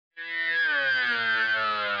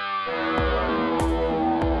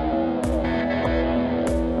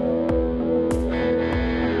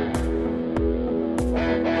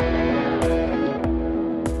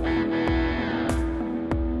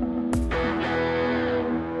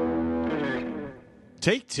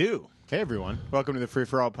Take two. Hey, everyone. Welcome to the Free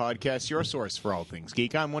For All podcast, your source for all things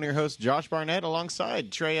geek. I'm one of your hosts, Josh Barnett,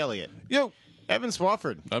 alongside Trey Elliott. Yo. Evan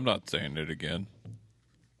Swafford. I'm not saying it again.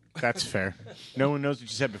 That's fair. No one knows what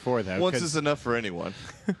you said before, though. Once is enough for anyone.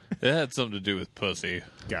 It had something to do with pussy.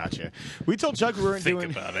 Gotcha. We told Chuck we weren't Think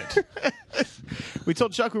doing... about it. We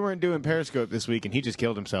told Chuck we weren't doing Periscope this week, and he just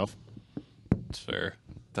killed himself. It's fair.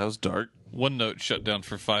 That was dark. OneNote shut down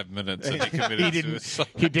for 5 minutes and he committed suicide.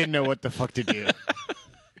 He didn't know what the fuck to do.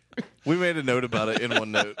 We made a note about it in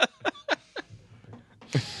OneNote.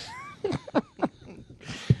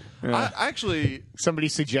 I actually, Somebody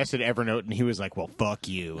suggested Evernote, and he was like, well, fuck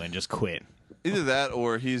you, and just quit. either that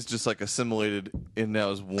or he's just like assimilated and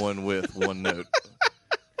now is one with OneNote.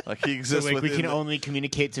 Like he So, exists like, we within can only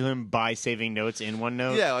communicate to him by saving notes in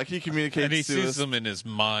OneNote? Yeah, like he communicates And he to sees us. them in his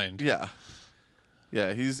mind. Yeah.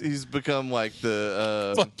 Yeah, he's become like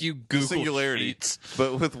the Fuck you, Google singularity, Sheets.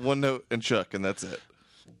 but with OneNote and Chuck, and that's it.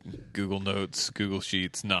 Google Notes, Google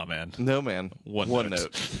Sheets. Nah, man. No, man.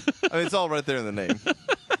 OneNote. I mean, it's all right there in the name.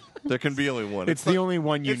 There can be only one. It's the only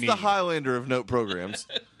one you It's need. the Highlander of note programs.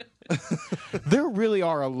 There really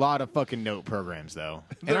are a lot of fucking note programs, though.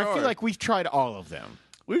 And There I feel are. like we've tried all of them.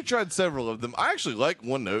 We've tried several of them. I actually like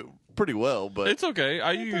OneNote pretty well, but It's okay.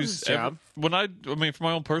 I does use its job. when I mean, for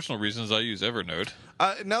my own personal reasons, I use Evernote.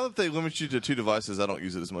 now that they limit you to 2 devices, I don't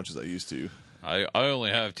use it as much as I used to. I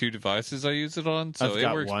only have 2 devices I use it on, so I've it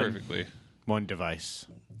got works one. perfectly. One device.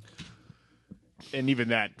 And even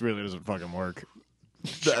that really doesn't fucking work.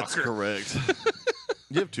 That's correct.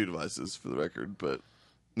 You have 2 devices for the record, but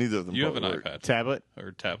neither of them You have an probably work. iPad Tablet?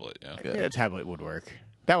 or tablet, yeah. Yeah. Yeah, tablet would work.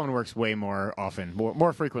 That one works way more often,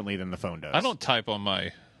 more frequently than the phone does. I don't type on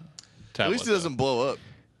my tablet. At least it doesn't blow up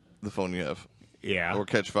the phone you have Yeah. or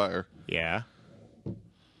catch fire. Yeah.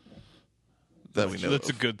 That we know. That's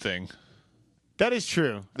a of. good thing. That is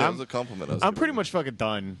true. That was a compliment. I was I'm giving pretty you. much fucking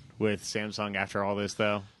done with Samsung after all this,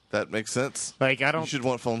 though. That makes sense. Like, I You don't should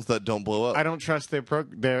want phones that don't blow up. I don't trust their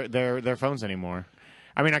phones anymore.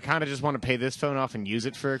 I mean, I kind of just want to pay this phone off and use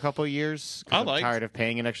it for a couple of years. 'Cause I'm tired of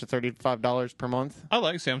paying an extra $35 per month. I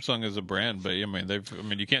like Samsung as a brand, but I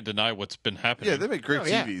mean, you can't deny what's been happening. Yeah, they make great Oh,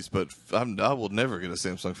 yeah. TVs, but I will never get a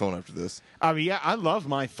Samsung phone after this. I mean, yeah, I love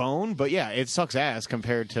my phone, but yeah, it sucks ass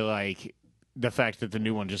compared to like the fact that the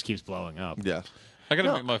new one just keeps blowing up. Yeah. I gotta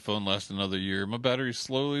No. make my phone last another year. My battery's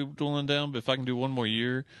slowly dwindling down, but if I can do one more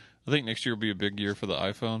year, I think next year will be a big year for the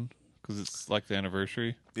iPhone because it's like the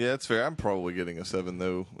anniversary. Yeah, that's fair. I'm probably getting a 7,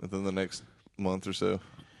 though, within the next month or so.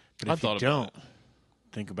 But I if you thought don't, about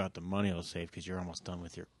think about the money it'll save because you're almost done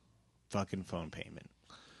with your fucking phone payment.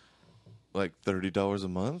 Like $30 a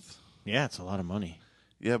month? Yeah, it's a lot of money.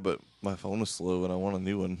 Yeah, but my phone is slow and I want a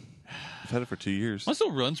new one. I've had it for 2 years. Mine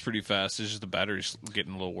still runs pretty fast. It's just the battery's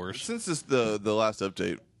getting a little worse. Since the last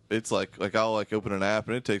update, it's like I'll like open an app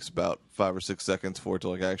and it takes about 5 or 6 seconds for it to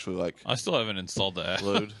like actually like. I still haven't installed the app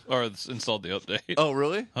Load. or installed the update. Oh,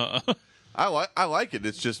 really? Uh-uh. I like it.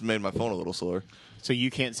 It's just made my phone a little slower. So you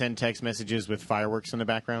can't send text messages with fireworks in the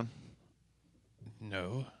background?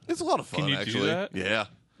 No. It's a lot of fun. Can you do actually. that? Yeah.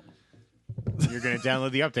 You're going to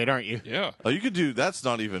download the update, aren't you? Yeah. Oh, you could do. That's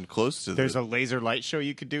not even close to. There's the a laser light show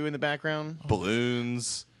you could do in the background.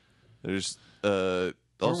 balloons. There's Where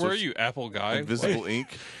also were you, Apple guy? invisible ink.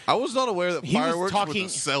 I was not aware that He was fireworks talking-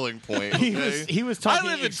 was a selling point. He okay? was talking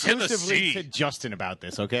live in exclusively Tennessee. to Justin about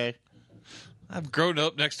this, okay? I've grown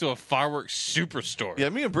up next to a fireworks superstore. Yeah,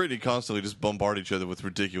 me and Brittany constantly just bombard each other with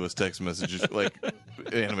ridiculous text messages, like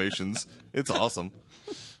animations. It's awesome.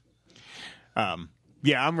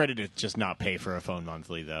 Yeah, I'm ready to just not pay for a phone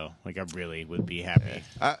monthly, though. Like, I really would be happy.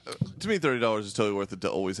 To me, $30 is totally worth it to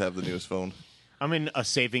always have the newest phone. I'm in a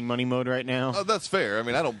saving money mode right now. Oh, that's fair. I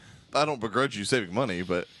mean, I don't begrudge you saving money,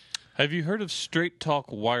 but Have you heard of Straight Talk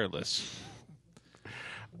Wireless?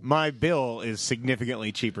 My bill is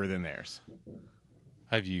significantly cheaper than theirs.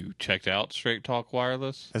 Have you checked out Straight Talk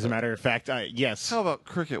Wireless? As a matter of fact, yes. how about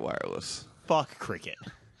Cricket Wireless? Fuck Cricket.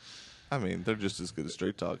 I mean, they're just as good as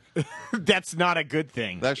Straight Talk. That's not a good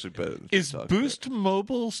thing. They're actually better than Straight Is Talk. Boost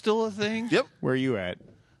Mobile still a thing? Yep. Where are you at?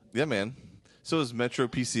 Yeah, man. So is Metro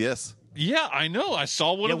PCS. Yeah, I know. I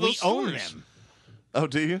saw one Yeah, of we those own stores. them. Oh,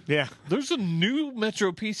 do you? Yeah. There's a new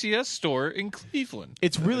Metro PCS store in Cleveland.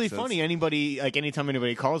 It's really makes sense. funny. Anytime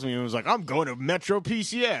anybody calls me and was like, I'm going to Metro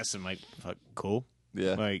PCS. I'm like, fuck, cool.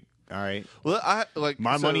 Yeah. Like, All right. Well,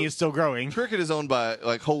 my money is still growing. Cricket is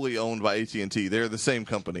wholly owned by AT&T. They're the same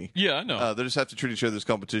company. Yeah, I know. They just have to treat each other as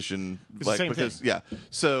competition. It's the same thing. Yeah.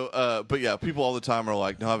 So, but yeah, people all the time are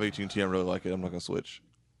like, "No, I have AT&T. I really like it. I'm not going to switch."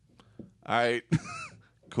 All right,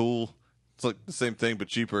 cool. It's like the same thing but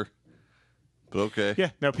cheaper. But okay.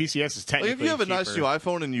 Yeah. No, PCS is technically if you have a cheaper. nice new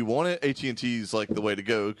iPhone and you want it, AT&T is like the way to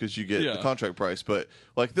go because you get the contract price. But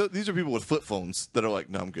like these are people with flip phones that are like,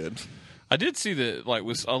 "No, I'm good." I did see that, like,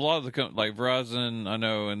 with a lot of the like Verizon, I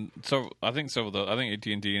know, and so I think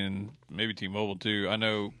AT&T and maybe T-Mobile too. I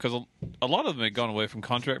know because a lot of them had gone away from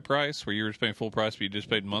contract price, where you were just paying full price, but you just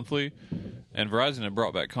paid monthly. And Verizon had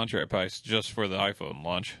brought back contract price just for the iPhone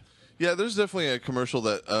launch. Yeah, there's definitely a commercial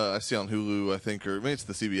that I see on Hulu, I think, or maybe it's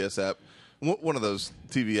the CBS app, one of those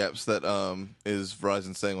TV apps that is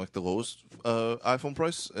Verizon saying like the lowest iPhone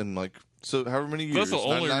price and like. So however many years,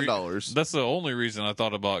 $99. That's the only reason I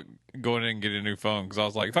thought about going in and getting a new phone, because I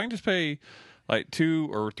was like, if I can just pay like $200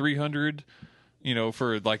 or $300,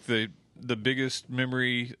 for like the biggest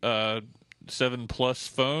memory 7+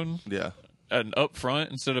 phone, and up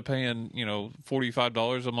front instead of paying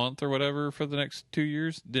 $45 a month or whatever for the next 2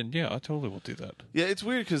 years, then I totally will do that. Yeah, it's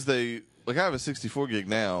weird because I have a 64 gig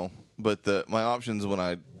now, but my options when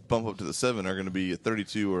I bump up to the 7 are going to be a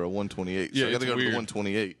 32 or a 128. So I got to go to the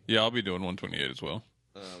 128. Yeah, I'll be doing 128 as well.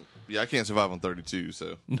 I can't survive on 32.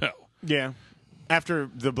 So no. Yeah. After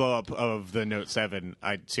the blow up of the Note 7,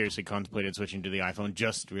 I seriously contemplated switching to the iPhone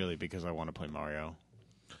just really because I want to play Mario.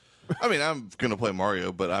 I mean, I'm going to play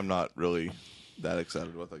Mario, but I'm not really that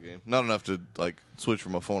excited about that game. Not enough to switch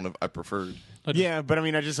from a phone if I preferred. Yeah, but I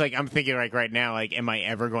mean, I'm thinking right now, am I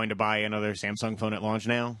ever going to buy another Samsung phone at launch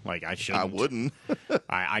now? I shouldn't. I wouldn't.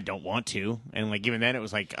 I don't want to. And even then, it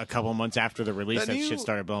was a couple months after the release that shit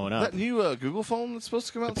started blowing up. That new Google phone that's supposed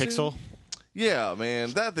to come out the Pixel? soon? Yeah,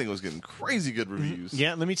 man, that thing was getting crazy good reviews.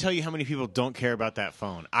 Yeah, let me tell you how many people don't care about that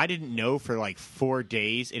phone. I didn't know for 4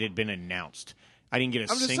 days it had been announced. I didn't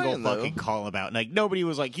get a single fucking call about. Nobody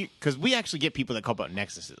was because we actually get people that call about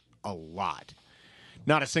Nexus a lot.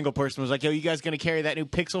 Not a single person was like, "Yo, you guys going to carry that new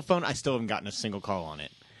Pixel phone?" I still haven't gotten a single call on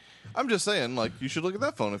it. I'm just saying, you should look at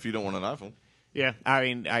that phone if you don't want an iPhone. Yeah, I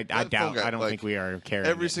mean, I doubt. I don't think we are carrying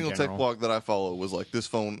every it single tech blog that I follow was this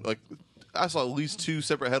phone. I saw at least 2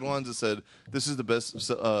 separate headlines that said this is the best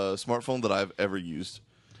smartphone that I've ever used.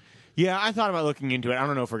 Yeah, I thought about looking into it. I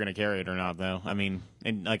don't know if we're going to carry it or not, though. I mean,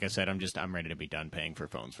 and like I said, I'm ready to be done paying for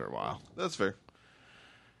phones for a while. That's fair.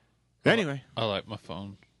 Anyway, I like my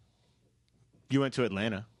phone. You went to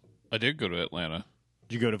Atlanta. I did go to Atlanta.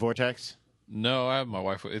 Did you go to Vortex? No, I have my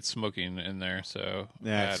wife. It's smoking in there, so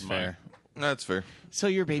that's fair. That's fair. So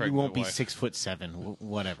your baby won't be 6'7",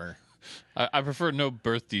 whatever. I prefer no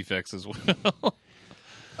birth defects as well.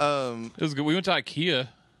 It was good. We went to IKEA.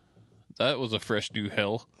 That was a fresh new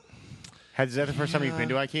hell. Is that the first time you've been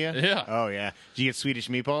to IKEA? Yeah. Oh yeah. Did you get Swedish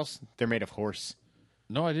meatballs? They're made of horse.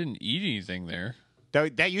 No, I didn't eat anything there.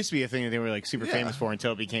 That used to be a thing that they were super famous for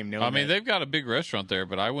until it became known. I mean, they've got a big restaurant there,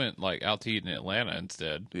 but I went out to eat in Atlanta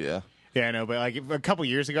instead. Yeah. Yeah, I know, but a couple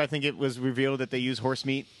years ago, I think it was revealed that they use horse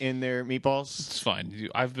meat in their meatballs. It's fine.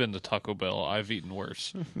 I've been to Taco Bell. I've eaten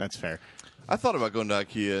worse. That's fair. I thought about going to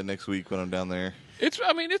IKEA next week when I'm down there. It's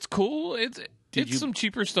cool. It's some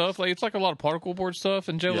cheaper stuff. It's a lot of particle board stuff.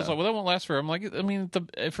 And Joe was like, "Well, that won't last for." I'm like, for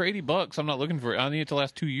 $80, I'm not looking for it. I need it to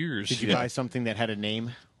last 2 years. Did you buy something that had a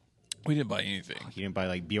name? We didn't buy anything. You didn't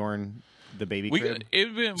buy Bjorn the baby crib?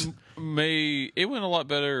 It went a lot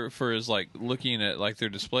better for looking at their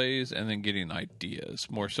displays and then getting ideas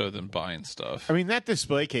more so than buying stuff. I mean, that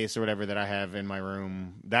display case or whatever that I have in my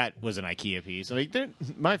room, that was an IKEA piece.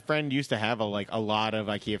 My friend used to have a lot of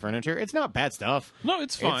IKEA furniture. It's not bad stuff. No,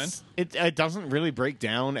 it's fine. It doesn't really break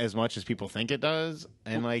down as much as people think it does,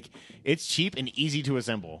 and it's cheap and easy to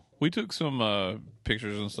assemble. We took some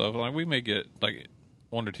pictures and stuff. We may get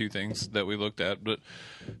 1 or 2 things that we looked at, but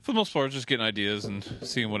for the most part, just getting ideas and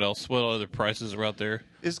seeing what other prices are out there.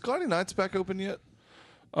 Is Guiding Nights back open yet?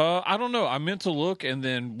 I don't know. I meant to look, and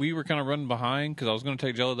then we were kind of running behind because I was going to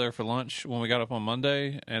take Jello there for lunch when we got up on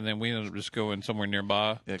Monday, and then we ended up just going somewhere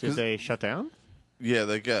nearby. Yeah, did they shut down? Yeah,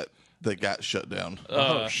 they got shut down.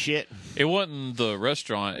 Oh shit! It wasn't the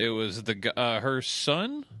restaurant. It was her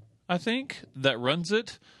son, I think, that runs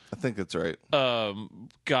it. I think that's right.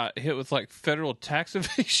 Got hit with federal tax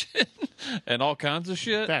evasion and all kinds of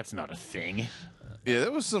shit. That's not a thing. Yeah,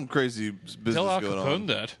 there was some crazy business Tell Al going Capone on.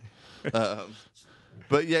 that.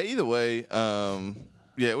 But yeah, either way,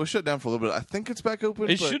 it was shut down for a little bit. I think it's back open.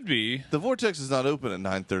 It should be. The Vortex is not open at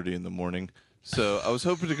 9:30 in the morning, so I was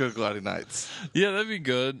hoping to go to Gliding Nights. Yeah, that'd be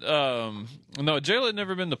good. No, Jayla had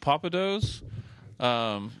never been to Pappadeaux's.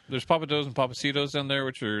 There's Papados and Papacitos down there,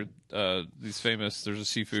 which are these famous. There's a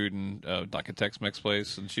seafood and like a Tex-Mex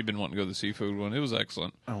place, and she'd been wanting to go to the seafood one. It was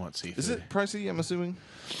excellent. I want seafood. Is it pricey? I'm assuming.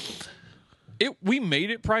 We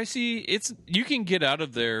made it pricey. You can get out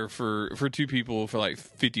of there for two people for like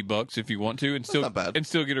 $50 if you want to, and still not bad. and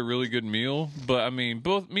still get a really good meal. But I mean,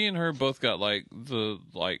 both me and her both got like the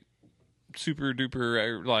super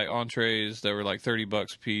duper like entrees that were like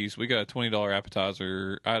 $30 a piece. We got a $20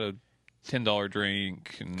 appetizer. I had a $10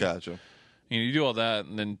 drink. And, Gotcha. you do all that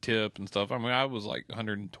and then tip and stuff. I mean, I was like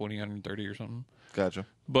 120, 130 or something. Gotcha.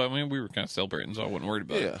 But I mean, we were kind of celebrating, so I wasn't worried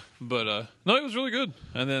about Yeah. it. But no, it was really good.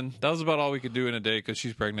 And then that was about all we could do in a day because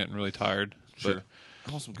she's pregnant and really tired. Sure. But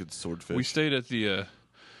I want some good swordfish. we stayed at the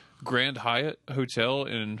Grand Hyatt Hotel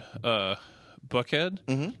in Buckhead.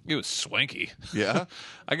 Mm-hmm. It was swanky. Yeah.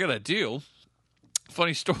 I got a deal.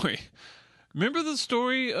 Funny story. Remember the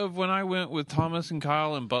story of when I went with Thomas and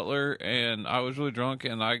Kyle and Butler, and I was really drunk,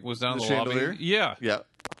 and I was down in the chandelier? lobby? Yeah. Yeah.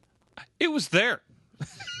 It was there.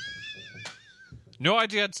 No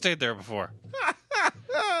idea I'd stayed there before.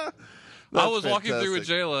 I was walking through with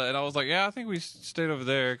fantastic. Jayla, and I was like, "Yeah, I think we stayed over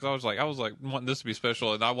there." Because I was like wanting this to be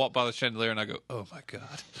special, and I walked by the chandelier, and I go, "Oh my god!"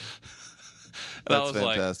 And That's I was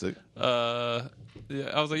fantastic. yeah,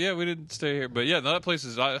 I was like, "Yeah, we didn't stay here, but yeah, no, that place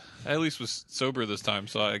is." I at least was sober this time,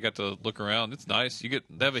 so I got to look around. It's nice. They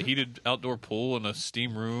have a heated outdoor pool and a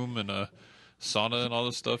steam room and a sauna and all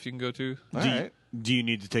this stuff you can go to. All right. Do you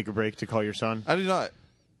need to take a break to call your son? I do not.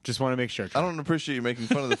 Just want to make sure. I don't appreciate you making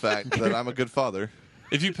fun of the fact that I'm a good father.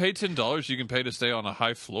 If you pay $10, you can pay to stay on a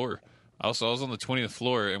high floor. Also, I was on the 20th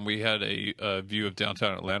floor, and we had a view of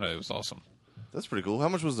downtown Atlanta. It was awesome. That's pretty cool. How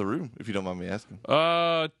much was the room, if you don't mind me asking?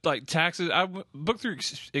 Like taxes. I booked through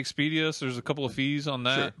Expedia, so there's a couple of fees on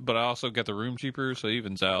that. Sure. But I also got the room cheaper, so it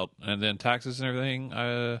evens out. And then taxes and everything,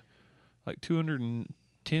 like $210,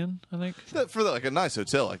 I think. For like a nice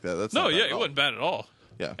hotel like that, that's No, not bad yeah, at it all. wasn't bad at all.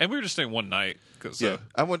 Yeah. And we were just staying one night. Yeah,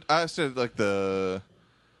 I stayed like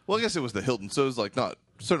well, I guess it was the Hilton, so it was like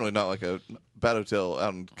certainly not like a bad hotel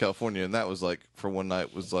out in California, and that was like for one night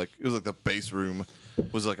it was like the base room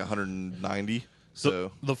was like 190.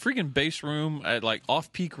 So the freaking base room at like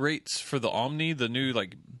off-peak rates for the Omni, the new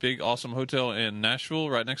like big awesome hotel in Nashville,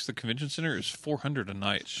 right next to the convention center, is $400 a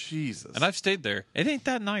night. Jesus, And I've stayed there. It ain't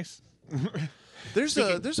that nice. there's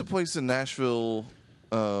a place in Nashville,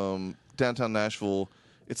 downtown Nashville.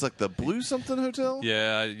 It's like the Blue something hotel.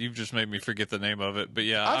 Yeah, you've just made me forget the name of it. But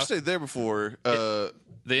yeah, I've stayed there before. the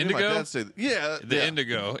me and my Indigo. dad stayed. Yeah, The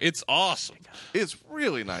Indigo. It's awesome. It's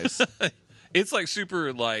really nice. It's like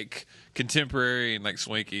super like contemporary and like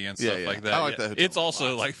swanky and stuff Yeah, like that. I like that hotel It's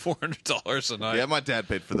also like $400 a night. Yeah, my dad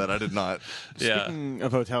paid for that. I did not. Yeah. Speaking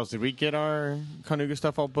of hotels, did we get our Conuga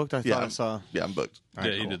stuff all booked? I thought I saw. Yeah, I'm booked. Yeah,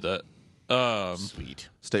 Alright, you cool. did that. Sweet.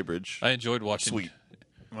 Staybridge. I enjoyed watching. Sweet.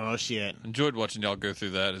 Oh shit. Enjoyed watching y'all go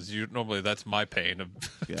through that. Normally that's my pain of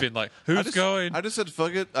Yeah. being like, who's going? I just said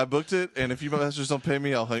fuck it. I booked it, and if you masters don't pay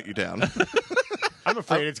me, I'll hunt you down. I'm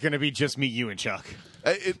afraid it's going to be just me, you, and Chuck.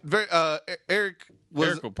 Eric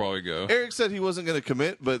Eric will probably go. Eric said he wasn't going to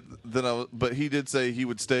commit, but he did say he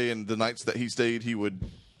would stay, and the nights that he stayed, he would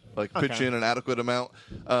like pitch Okay. in an adequate amount.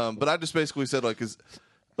 But I just basically said like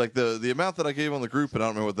the amount that I gave on the group, and I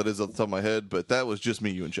don't remember what that is off the top of my head, but that was just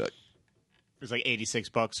me, you, and Chuck. It was like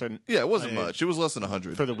 $86 and Yeah, it wasn't much. It was less than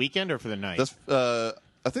 100. for the weekend or for the night. That's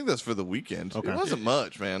I think that's for the weekend. Okay. It wasn't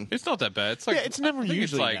much, man. It's not that bad. It's like Yeah, it's never I think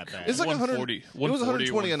usually it's like, that bad. It's like 140. 100. It was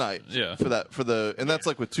 120 a night. Yeah. for the and that's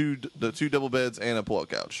like with the two double beds and a pull-out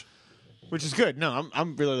couch. Which is good. No,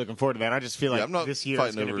 I'm really looking forward to that. I just feel like I'm not this year is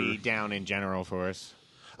fighting going to over- be down in general for us.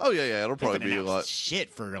 Oh yeah, it'll probably They be a haven't lot. announced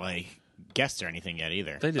shit for like guests or anything yet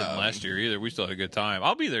either. They didn't last year either. We still had a good time.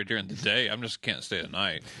 I'll be there during the day. I'm just can't stay at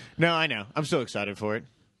night. No, I know. I'm so excited for it.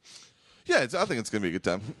 Yeah, I think it's gonna be a good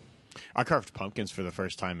time. I carved pumpkins for the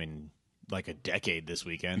first time in like a decade this You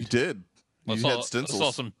weekend. did. I You saw, had I stencils.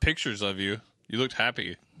 saw some pictures of you. You looked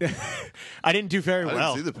happy. I didn't do very I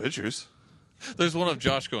well. didn't see the pictures. There's one of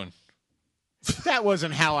Josh going, That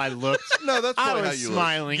wasn't how I looked. No, that's I probably how was you look.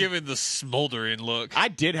 smiling. giving the smoldering look. I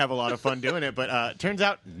did have a lot of fun doing it, but turns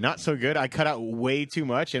out not so good. I cut out way too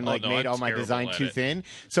much and like no, made I'm all my terrible design at too it. thin.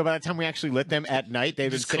 So by the time we actually lit them at night,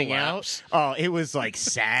 they've been Just sitting collapse. out. Oh, it was like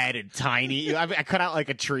sad and tiny. I cut out like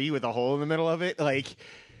a tree with a hole in the middle of it, like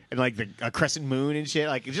and like a crescent moon and shit.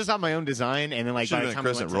 Like just on my own design, and then like Should by have the been a time we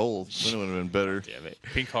crescent went to- roll. Then it would have been better. Damn it.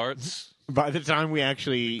 Pink hearts. By the time we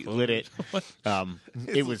actually lit it,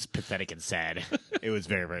 it was pathetic and sad. It was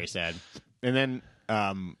very, very sad. And then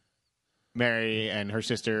Mary and her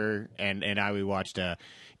sister and I, we watched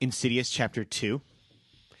Insidious Chapter 2.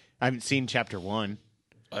 I haven't seen Chapter 1.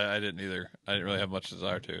 I didn't either. I didn't really have much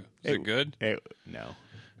desire to. Is it good? No.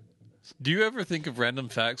 Do you ever think of random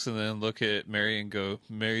facts and then look at Mary and go,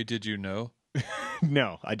 Mary, did you know?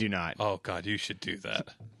 No, I do not. Oh, God, you should do that.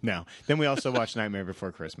 No. Then we also watched Nightmare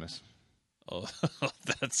Before Christmas. Oh,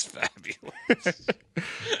 that's fabulous.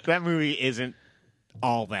 That movie isn't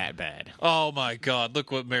all that bad. Oh, my God.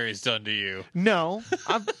 Look what Mary's done to you. No.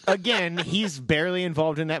 Again, he's barely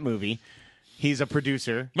involved in that movie. He's a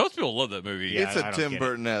producer. Most people love that movie. Yeah. It's I a don't Tim get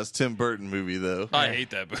Burton as Tim Burton movie, though. I hate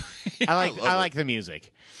that movie. I love like the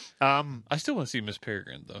music. I still want to see Miss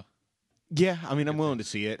Peregrine, though. Yeah, I mean, I'm willing to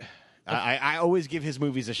see it. I always give his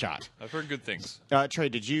movies a shot. I've heard good things. Trey,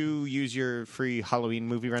 did you use your free Halloween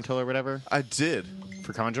movie rental or whatever I did.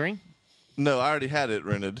 for Conjuring? No, I already had it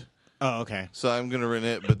rented, Oh, okay. so I'm gonna rent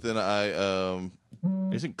it. But then I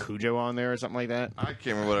Isn't Cujo on there or something like that? can't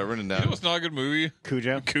remember what I rented You now. know it's not a good movie?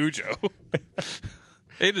 Cujo? Cujo.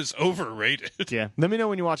 It is overrated. Yeah. Let me know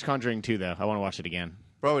when you watch Conjuring 2, though. I want to watch it again.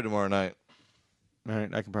 Probably tomorrow night. All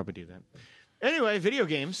right, I can probably do that. Anyway, video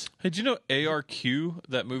games. Hey, did you know ARQ,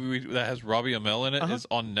 that movie that has Robbie Amell in it, is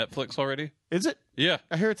on Netflix already? Is it? Yeah.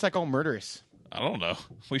 I hear it's like all murderous. I don't know.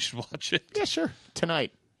 We should watch it. Yeah, sure.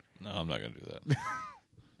 Tonight. No, I'm not going to do that.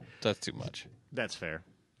 That's too much. That's fair.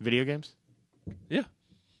 Video games? Yeah.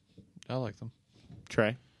 I like them.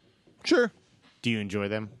 Trey, Sure, do you enjoy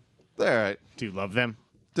them? they're all right. Do you love them?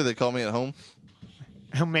 Did they call me at home?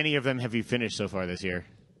 How many of them have you finished so far this year?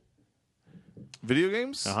 Video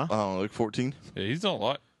games? Uh-huh. I don't know, like 14. Yeah, he's done a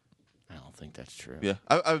lot. I don't think that's true. Yeah,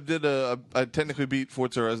 I technically beat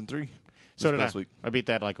Forza Horizon 3. So did past I. week. I beat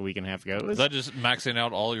that like a week and a half ago. It was- Is that just maxing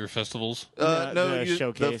out all your festivals? The No, the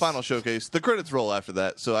showcase. final showcase. The credits roll after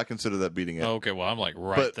that, so I consider that beating it. Oh, okay, well, I'm like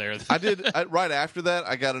right but there. right after that,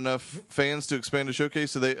 I got enough fans to expand a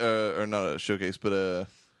showcase. So they, or not a showcase, but a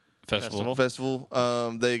Festival. festival.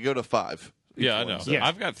 They go to 5. each Yeah, I one, know. so- Yeah.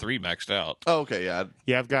 I've got 3 maxed out. Oh, okay, yeah,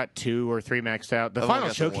 Yeah, I've got 2 or 3 maxed out. The I've final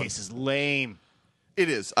only got the showcase is lame. it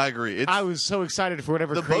is. I agree. It's, I was so excited for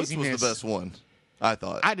whatever the boats craziness. was the best one. I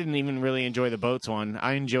thought. I didn't even really enjoy the boats one.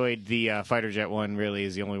 I enjoyed the fighter jet one. Really,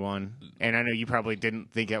 is the only one. And I know you probably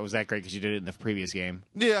didn't think that was that great because you did it in the previous game.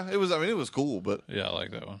 Yeah, it was. I mean, it was cool, but Yeah, I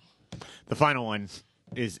like that one. The final one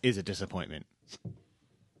is a disappointment.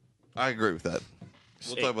 I agree with that.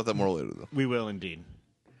 We'll talk about that more later, though. We will indeed.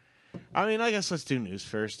 I mean, I guess let's do news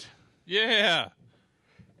first. Yeah,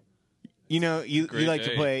 You know, you Great like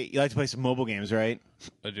day. to play some mobile games, right?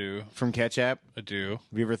 I do. From Catch App. I do.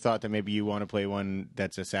 Have you ever thought that maybe you want to play one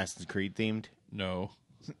that's Assassin's Creed themed? No,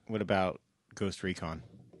 What about Ghost Recon?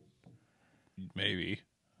 maybe.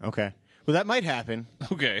 Okay. Well, that might happen.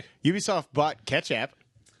 Okay. Ubisoft bought Catch App.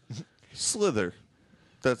 Slither.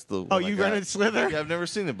 That's the. Oh, one I you got. rented Slither? Yeah, I've never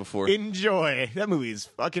seen it before. Enjoy. That movie is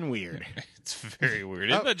fucking weird. It's very weird.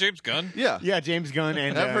 Isn't that James Gunn? yeah, Yeah, James Gunn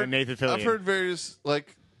and Nathan Fillion. I've heard various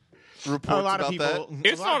reports a lot about of people. that.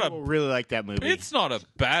 It's a lot not of a- people really like that movie. It's not a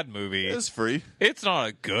bad movie. It's free. It's not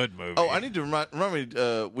a good movie. Oh, I need to remind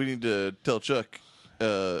me. We need to tell Chuck.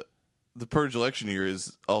 The Purge election year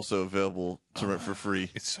is also available to rent for free.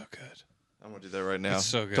 It's so good. I'm gonna do that right now. It's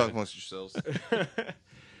so good. Talk amongst yourselves.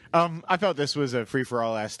 I felt this was a free for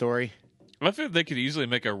all ass story. I feel they could easily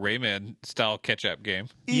make a Rayman style catch-up game.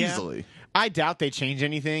 Yeah. Easily. I doubt they change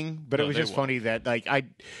anything, but it No, was they just won't. funny that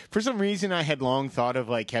for some reason I had long thought of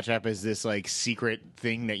like Catch Up as this like secret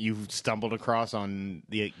thing that you stumbled across on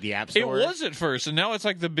the App It Store. was at first, and now it's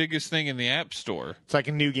like the biggest thing in the App Store. It's like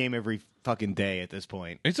a new game every fucking day at this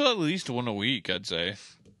point. It's at least one a week, I'd say.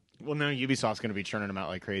 Well, now Ubisoft's going to be churning them out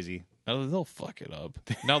like crazy. Now they'll fuck it up.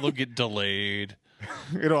 Now they'll get delayed.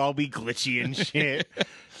 It'll all be glitchy and shit.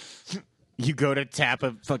 You go to tap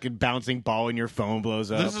a fucking bouncing ball and your phone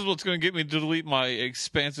blows up. This is what's going to get me to delete my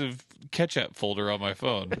expansive catch-up folder on my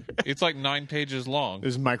phone. It's like 9 pages long.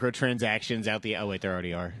 There's microtransactions out the. Oh wait, there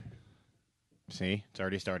already are. See, it's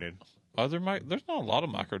already started. There's not a lot of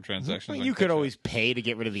microtransactions. Well, on you could Catch-Up. always pay to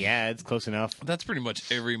get rid of the ads. Close enough. That's pretty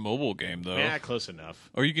much every mobile game, though. Yeah, close enough.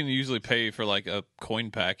 Or you can usually pay for like a coin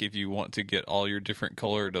pack if you want to get all your different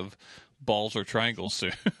colored of balls or triangles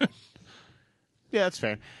soon. Yeah, that's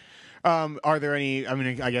fair. Are there any? I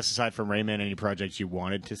mean, I guess aside from Rayman, any projects you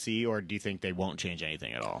wanted to see, or do you think they won't change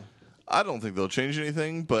anything at all? I don't think they'll change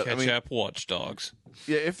anything, but I mean, Catch-Up Watch Dogs.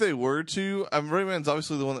 yeah, if they were to, Rayman's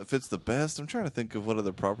obviously the one that fits the best. I'm trying to think of what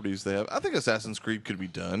other properties they have. I think Assassin's Creed could be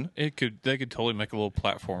done. They could totally make a little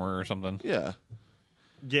platformer or something. Yeah,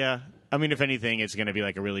 Yeah, I mean, if anything, it's going to be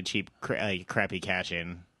like a really cheap, crappy cash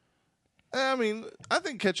in. I mean, I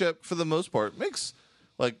think Catch Up for the most part makes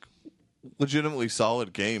like legitimately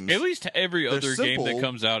solid games. At least every other game that simple.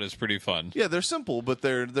 comes out is pretty fun. Yeah, they're simple, but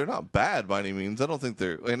they're not bad by any means. I don't think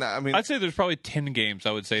they're. And I mean, I'd say there's probably 10 games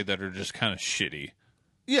I would say that are just kind of shitty.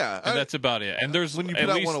 yeah, And that's about it. And there's when you at put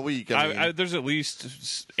out least, one a week, I mean- there's at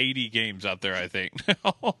least 80 games out there, I think.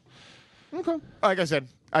 Okay. Like I said,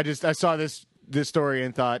 I saw this story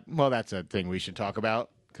and thought, well, that's a thing we should talk about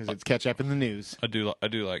because it's catch up in the news. I do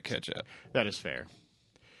like catch up. That is fair.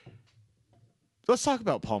 Let's talk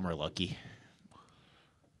about Palmer Luckey.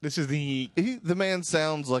 This is the man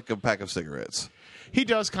sounds like a pack of cigarettes. he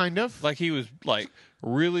does kind of Like he was like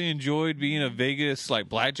really enjoyed being a Vegas like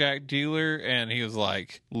blackjack dealer, and he was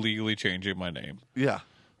like legally changing my name. Yeah,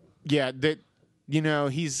 yeah that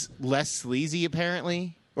he's less sleazy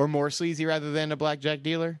apparently, or more sleazy rather than a blackjack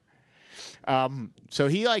dealer. So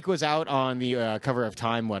he was out on the cover of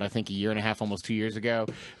Time, I think a year and a half, almost 2 years ago,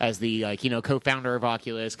 as the co-founder of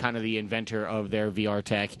Oculus, kind of the inventor of their VR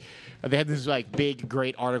tech. They had this big,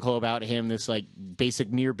 great article about him. This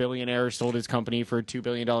basic near billionaire sold his company for $2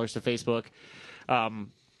 billion to Facebook.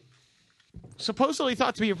 Supposedly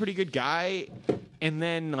thought to be a pretty good guy, and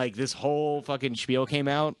then this whole fucking spiel came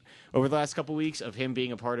out over the last couple weeks of him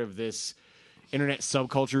being a part of this internet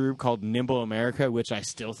subculture group called Nimble America, which I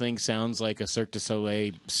still think sounds like a Cirque du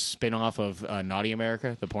Soleil spinoff of Naughty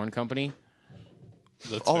America, the porn company.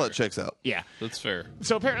 That's all fair. that checks out. Yeah. That's fair.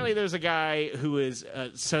 So apparently there's a guy who is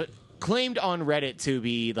claimed on Reddit to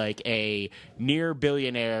be a near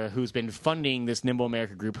billionaire who's been funding this Nimble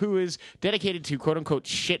America group, who is dedicated to quote unquote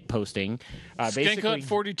shit posting. Skank Hunt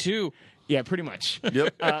 42. Yeah, pretty much.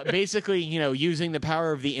 Yep. Basically, using the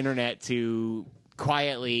power of the internet to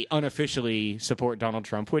quietly, unofficially support Donald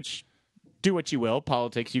Trump, which, do what you will.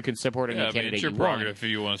 Politics, you can support any candidate it's your you want. prerogative if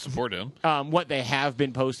you want to support him. What they have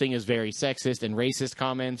been posting is very sexist and racist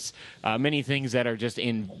comments, many things that are just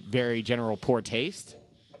in very general poor taste.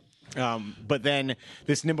 But then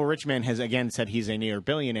this nimble rich man has again said he's a near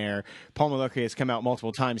billionaire. Palmer Luckey has come out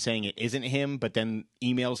multiple times saying it isn't him, but then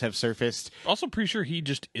emails have surfaced. Also, pretty sure he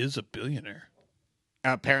just is a billionaire.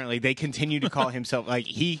 Apparently, they continue to call himself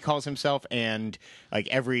he calls himself, and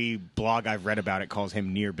every blog I've read about it calls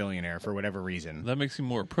him near billionaire for whatever reason. That makes him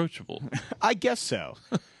more approachable. I guess so.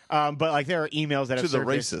 But there are emails that have the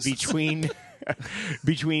surfaced racists.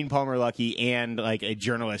 between Palmer Luckey and a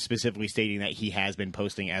journalist specifically stating that he has been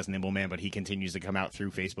posting as Nimble Man, but he continues to come out through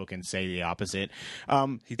Facebook and say the opposite.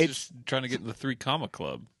 He's just trying to get in the 3 Comma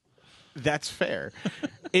Club. That's fair.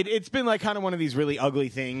 It's been kind of one of these really ugly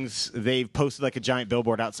things. They've posted a giant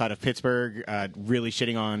billboard outside of Pittsburgh, really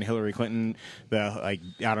shitting on Hillary Clinton. I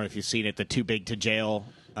don't know if you've seen it, the too big to jail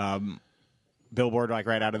billboard,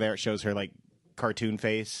 right out of there. It shows her cartoon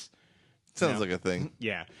face. Sounds like a thing.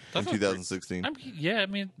 Yeah. In 2016. I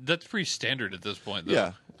mean, that's pretty standard at this point, though.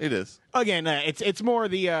 Yeah, it is. Again, it's more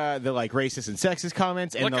the racist and sexist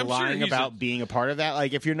comments and the I'm sure lying about being a part of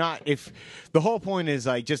that. If the whole point is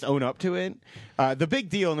just own up to it. The big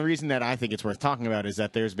deal and the reason that I think it's worth talking about is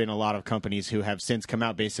that there's been a lot of companies who have since come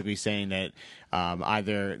out basically saying that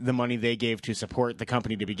either the money they gave to support the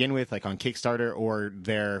company to begin with, on Kickstarter, or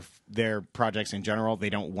their projects in general, they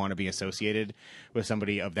don't want to be associated with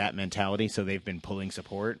somebody of that mentality, so they've been pulling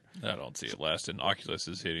support. I don't see it lasting. Oculus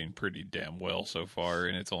is hitting pretty damn well so far,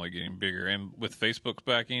 and it's only getting bigger. And with Facebook's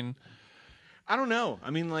backing, I don't know. I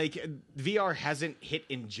mean, VR hasn't hit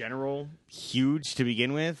in general huge to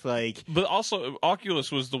begin with. But also,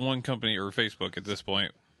 Oculus was the one company, or Facebook at this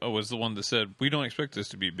point, was the one that said, we don't expect this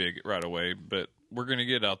to be big right away, but we're going to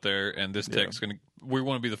get out there, and this tech's going to, we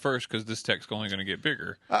want to be the first because this tech's only going to get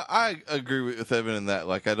bigger. I agree with Evan in that.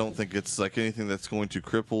 I don't think it's anything that's going to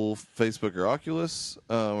cripple Facebook or Oculus,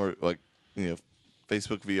 or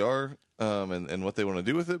Facebook VR, and what they want to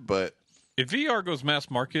do with it. But if VR goes mass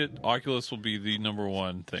market, Oculus will be the number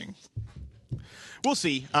one thing. We'll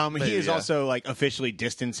see. He has also officially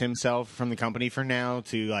distanced himself from the company for now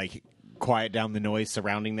to quiet down the noise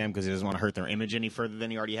surrounding them because he doesn't want to hurt their image any further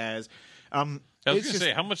than he already has. I was going to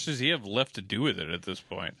say, how much does he have left to do with it at this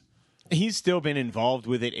point? He's still been involved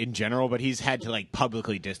with it in general, but he's had to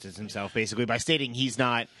publicly distance himself basically by stating he's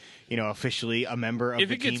not, officially a member of the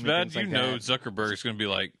team. If it gets bad, Zuckerberg's going to be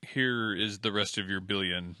like, "Here is the rest of your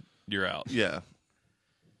billion. You're out." Yeah.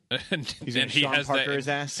 and he's going to Sean Parker his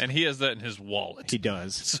ass, and he has that in his wallet. He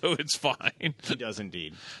does, so it's fine. He does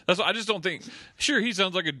indeed. That's why I just don't think. Sure, he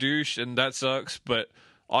sounds like a douche, and that sucks. But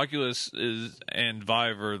Oculus and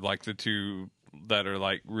Vive are the two that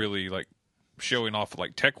are really showing off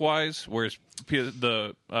tech wise, whereas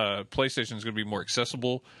the PlayStation is going to be more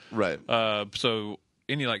accessible. Right. So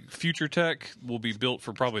any future tech will be built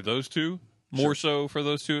for probably those two, more so for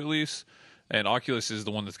those two at least. and Oculus is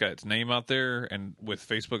the one that's got its name out there, and with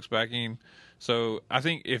Facebook's backing. So I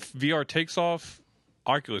think if VR takes off,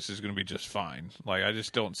 Oculus is going to be just fine. Like, I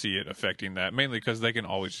just don't see it affecting that, mainly because they can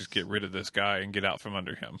always just get rid of this guy and get out from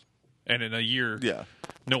under him. And in a year,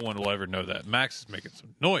 no one will ever know that. Max is making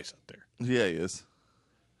some noise out there. Yeah, he is.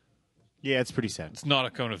 Yeah, it's pretty sad. It's not a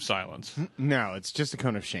cone of silence. No, it's just a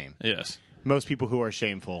cone of shame. Yes. Most people who are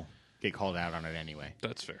shameful get called out on it anyway.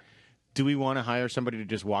 That's fair. Do we want to hire somebody to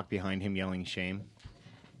just walk behind him yelling shame?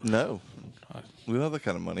 No. We don't have that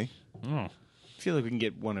kind of money. Oh. I feel like we can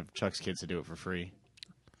get one of Chuck's kids to do it for free.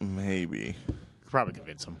 Maybe. Could probably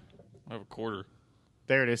convince him. I have a quarter.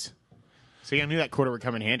 There it is. So I knew that quarter would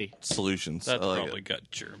come in handy. Solutions. That's like probably got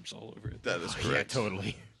germs all over it. That is Yeah, correct.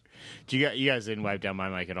 totally. You guys didn't wipe down my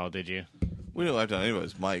mic at all, did you? We didn't wipe down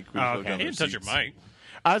anybody's mic. We just Oh, wiped okay. down You their didn't touch your seats. mic.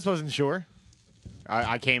 I just wasn't sure.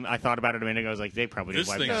 I thought about it a minute ago. I was like, they probably didn't This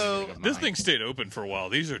wipe thing, down anything of this mine. thing stayed open for a while.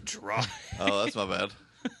 These are dry. Oh, that's my bad.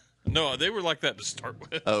 No, they were like that to start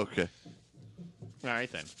with. Oh, okay. All right,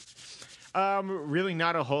 then. Really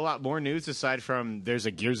not a whole lot more news aside from there's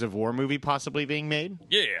a Gears of War movie possibly being made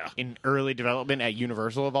Yeah, in early development at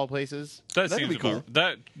Universal, of all places. that That'd seems be cool.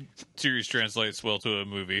 That series translates well to a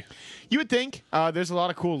movie. You would think. There's a lot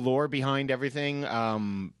of cool lore behind everything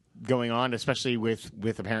going on, especially with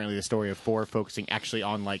apparently the story of 4 focusing actually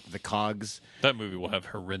on, like, the cogs. That movie will have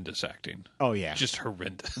horrendous acting. Oh, yeah. Just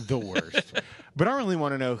horrendous. the worst. But I really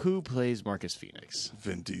want to know who plays Marcus Phoenix.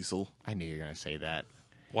 Vin Diesel. I knew you were going to say that.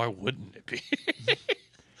 Why wouldn't it be?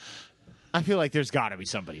 I feel like there's got to be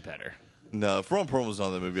somebody better. No, if Ron Perlman was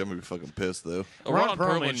on that movie, I'm going to be fucking pissed, though. Ron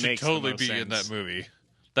Perlman Perlman should makes the totally most be in sense. that movie.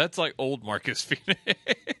 That's like old Marcus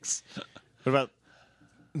Phoenix. What about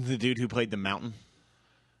the dude who played the Mountain?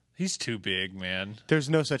 He's too big, man. There's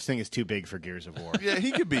no such thing as too big for Gears of War. Yeah,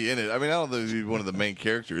 he could be in it. I mean, I don't know if he'd be one of the main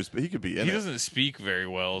characters, but he could be in He it. doesn't speak very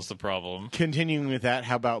well is the problem. Continuing with that,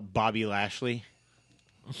 how about Bobby Lashley?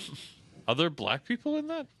 Other black people in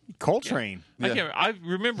that? Coltrane. Yeah. I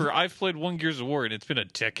remember I've played one Gears of War and it's been a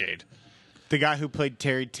decade. The guy who played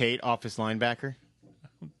Terry Tate, office linebacker.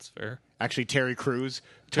 That's fair. Actually, Terry Crews.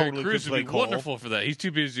 Terry Totally Crews could would play be Cole. wonderful for that. He's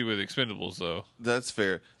too busy with Expendables, though. That's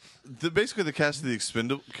fair. Basically, the cast of the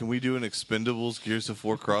Expendables. Can we do an Expendables Gears of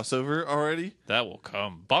War crossover already? That will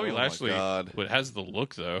come. Bobby Oh my Lashley God. has the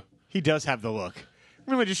look, though. He does have the look.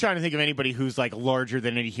 I'm really just trying to think of anybody who's like larger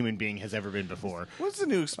than any human being has ever been before. What's the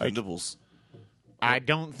new Expendables? I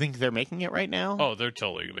don't think they're making it right now. Oh, they're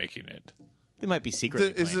totally making it. They might be secretly.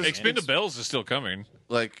 Is planning this- it. Expendables is still coming.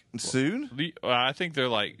 Like, soon? I think they're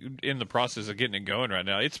like in the process of getting it going right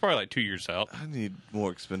now. It's probably like 2 years out. I need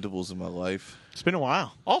more Expendables in my life. It's been a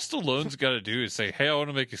while. All Stallone's got to do is say, "Hey, I want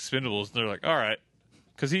to make Expendables," and they're like, "All right,"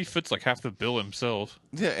 because he fits like half the bill himself.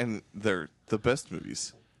 Yeah, and they're the best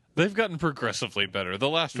movies. They've gotten progressively better. The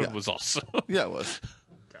last one Yeah. was awesome. Yeah, it was.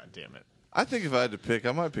 God damn it. I think if I had to pick,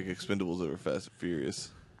 I might pick Expendables over Fast and Furious.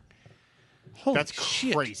 Holy That's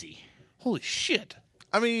shit. crazy. Holy shit!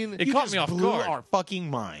 I mean, It You caught just me off blew guard. our fucking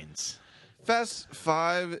minds. Fast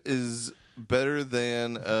 5 is better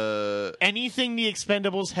than Anything the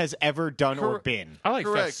Expendables has ever done or Cor- been I like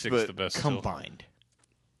Correct, Fast 6 but the best. Still. combined.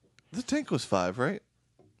 the tank was 5, right?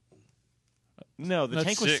 No, the That's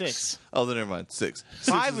tank was 6. 6. Oh, then never mind. 6. 6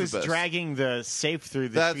 5 is the was best. dragging the safe through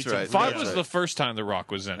the That's streets right. of 5 That's was right. the first time The Rock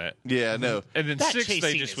was in it, Yeah, no. and then That 6 chase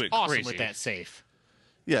they scene just is went awesome crazy. with that safe.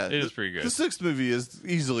 Yeah, It is pretty good. The 6th movie is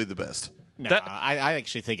easily the best. No, That- I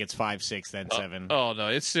actually think it's 5, 6, then 7. Oh no,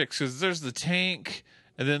 it's 6 because there's the tank,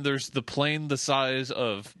 and then there's the plane the size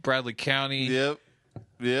of Bradley County,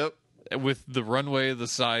 Yep. with the runway the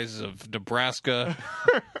size of Nebraska.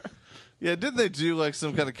 Yeah, didn't they do like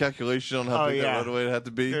some kind of calculation on how Oh, big yeah. that runway had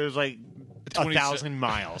to be? There's like 1,000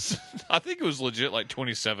 miles. I think it was legit like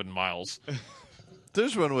 27 miles.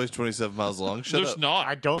 There's runways 27 miles long. Shut There's up. not.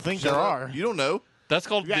 I don't think Shut there up. are. You don't know. That's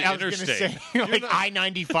called Yeah, the I was going to interstate. say, like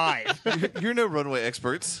I-95. You're no runway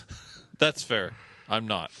experts. That's fair. I'm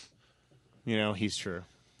not. You know, he's true.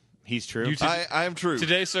 He's true. You I am true.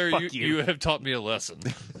 Today, sir, Fuck you you. have taught me a lesson.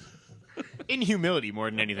 In humility more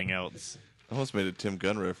than anything else. I almost made a Tim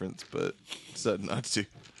Gunn reference, but decided not to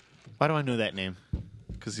Why do I know that name?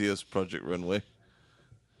 because he hosts Project Runway.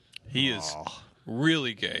 He is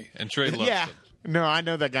really gay, and Trey loves Yeah. him. No, I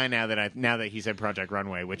know that guy now that he said Project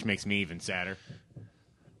Runway, which makes me even sadder.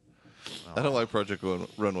 I don't like Project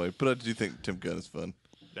Runway, but I do think Tim Gunn is fun.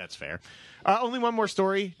 That's fair. Only one more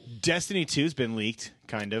story. Destiny 2's been leaked,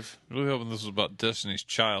 kind of. Really hoping this was about Destiny's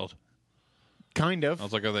Child. Kind of. I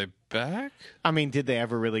was like, are they back? I mean, did they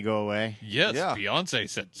ever really go away? Yes. Yeah. Beyonce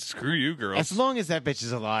said, "Screw you, girls." As long as that bitch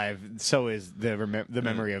is alive, so is the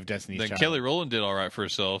memory of Destiny's Then Child. Kelly Rowland did all right for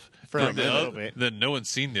herself. For Then a the little oth- bit. Then no one's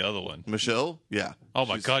seen the other one. Michelle, yeah. Oh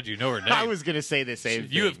my God, you know her name. I was going to say the same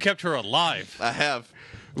You thing. have kept her alive. I have.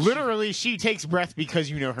 Literally, she takes breath because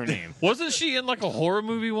you know her name. Wasn't she in like a horror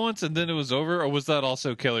movie once and then it was over, or was that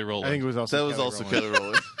also Kelly Rowland? I think it was also That was Kelly also Rowland. Kelly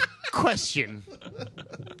Rowland. Question.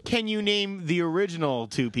 Can you name the original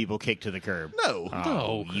two people kicked to the curb? No.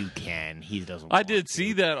 Oh, No. you can. He doesn't. I want did to.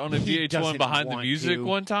 see that on a He VH1 doesn't Behind the want Music to.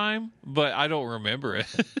 one time, but I don't remember it.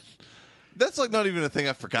 That's like not even a thing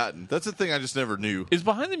I've forgotten. That's a thing I just never knew. Is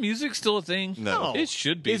Behind the Music still a thing? No. It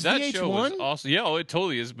should be. Is That show was VH1? awesome. Yeah, it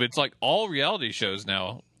totally is. But it's like all reality shows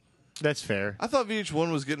now. That's fair. I thought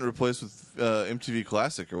VH1 was getting replaced with MTV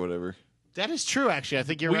Classic or whatever. That is true. Actually, I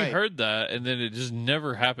think you're We right. heard that, and then it just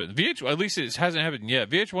never happened. At least it hasn't happened yet.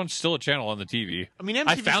 VH1's still a channel on the TV. I mean, I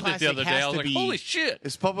MTV found it the Classic other day. has I was to like, be- holy shit.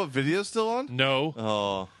 Is pop-up video still on? No.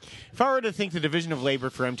 Oh. If I were to think the division of labor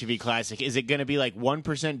for MTV Classic, is it going to be like 1%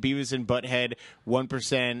 Beavis and Butthead,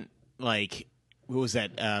 1% like what was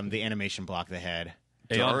that? The animation block they had.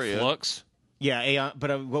 Aeon Daria. Flux. Yeah, Aeon,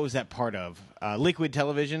 but what was that part of? Liquid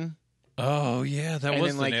Television, Oh, yeah. That and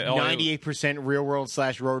was then the like name. Oh, 98% Real World /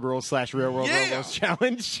 Road World / Real World Yeah! Road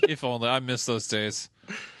Challenge. If only. I miss those days.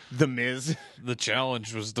 The Miz. The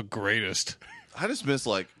challenge was the greatest. I just miss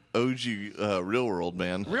like OG Real World,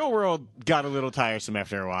 man. Real World got a little tiresome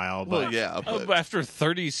after a while, but Well, yeah, but After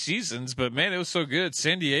 30 seasons, but man, it was so good.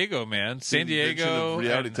 San Diego, man. San invention Diego of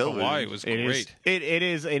reality and television. Hawaii was it is great. it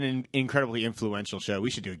is an incredibly influential show. We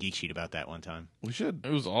should do a geek sheet about that one time. we should.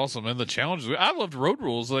 It was awesome. And the challenges. I loved Road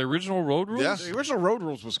Rules, the original Road Rules. Yeah. The original Road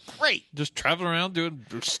Rules was great. Just traveling around doing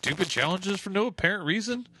stupid challenges for no apparent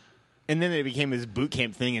reason. And then it became this boot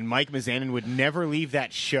camp thing, and Mike Mizanin would never leave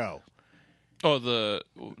that show. Oh,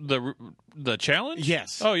 the challenge?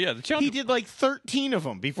 Yes. Oh, yeah, the challenge. He did like 13 of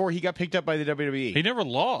them before he got picked up by the WWE. He never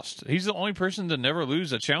lost. He's the only person to never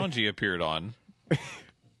lose a challenge he appeared on.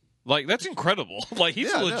 Like, that's incredible. Like, he's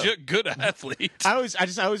Yeah, a I know. legit good athlete. I always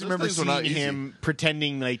remember things were not seeing easy. him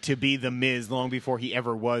pretending like to be the Miz long before he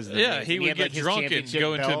ever was the Yeah, Miz. he And would had, get like, his drunk and championship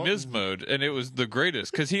go into belt. Miz mode, and it was the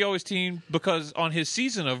greatest because he always teamed. Because on his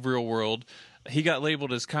season of Real World, he got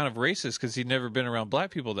labeled as kind of racist because he'd never been around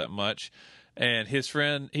black people that much, and his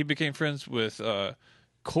friend he became friends with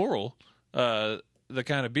Coral, the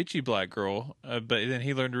kind of bitchy black girl, but then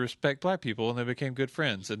he learned to respect black people, and they became good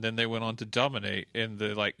friends, and then they went on to dominate in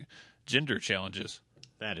the like gender challenges.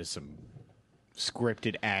 That is some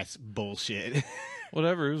scripted ass bullshit.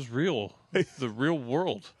 Whatever, it was real. The real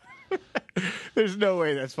world. There's no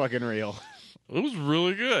way that's fucking real. It was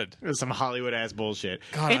really good. It was some Hollywood ass bullshit.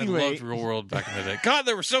 God, anyway, I loved Real World back in the day. God,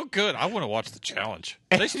 they were so good. I want to watch the challenge.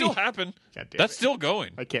 They still happen. God damn That's it. still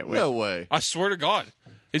going. I can't wait. No way. I swear to God,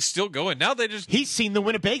 it's still going. Now they just He's seen the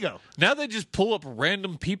Winnebago. pull up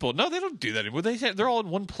random people. No, they don't do that anymore. They're all in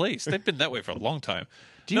one place. They've been that way for a long time.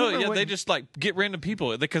 Do you No, remember yeah, when- they just like get random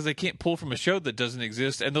people because they can't pull from a show that doesn't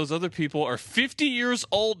exist, and those other people are 50 years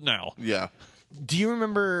old now. Yeah. Do you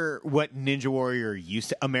remember what American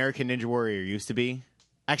Ninja Warrior used to be?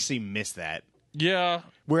 Actually missed that. Yeah,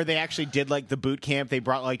 Where they actually did like the boot camp. They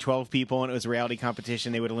brought like 12 people and it was a reality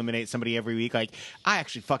competition. They would eliminate somebody every week. Like, I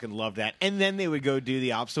actually fucking loved that. And then they would go do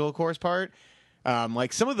the obstacle course part.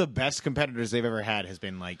 Like, some of the best competitors they've ever had has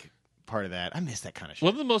been like part of that. I miss that kind of shit.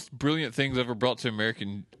 one of the most brilliant things ever brought to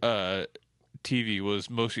American TV was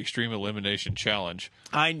Most Extreme Elimination Challenge.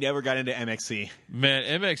 I never got into MXC.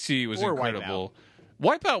 Man, MXC was Or incredible.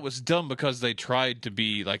 Wipeout was dumb because they tried to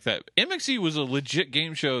be like that. MXC was a legit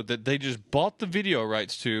game show that they just bought the video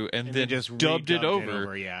rights to and they then just dubbed it redubbed it over.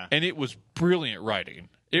 over, yeah. And it was brilliant writing.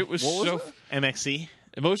 It was What was so it? MXC.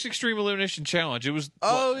 Most Extreme Elimination Challenge. It was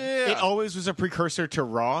Oh yeah. It always was a precursor to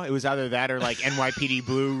Raw. It was either that or like NYPD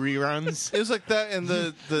Blue reruns. It was like that and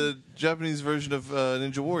the Japanese version of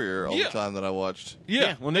Ninja Warrior all Yeah. the time that I watched.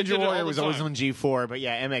 yeah. Well, they did Ninja it all Warrior the was always time. on G4, but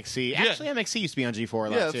yeah, MXC. Actually, MXC used to be on G4 a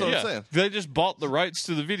lot Yeah, that's too. what I'm Yeah, saying. they just bought the rights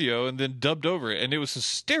to the video and then dubbed over it, and it was I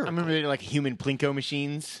hysterical. remember they did like human Plinko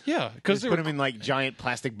machines. Yeah, Because because they they put were them in like giant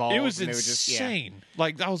plastic balls. it was and they would just, insane.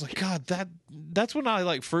 Like I was like, God, that's when I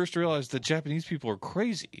like first realized that Japanese people are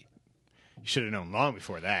crazy. Should have known long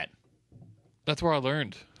before that. That's where I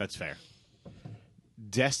learned. That's fair.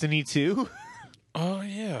 Destiny 2? Oh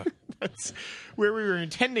yeah. That's where we were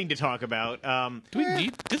intending to talk about. Do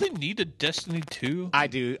they need a Destiny 2? I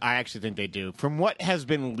do. I actually think they do. From what has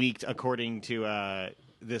been leaked, according to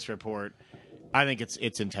this report, I think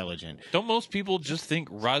it's intelligent. Don't most people just think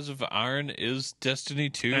Rise of Iron is Destiny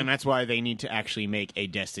 2? And that's why they need to actually make a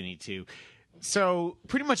Destiny 2. So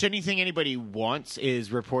pretty much anything anybody wants is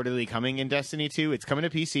reportedly coming in Destiny 2. It's coming to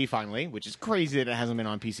PC finally, which is crazy that it hasn't been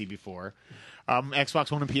on PC before.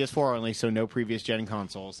 Xbox One and PS4 only, so no previous gen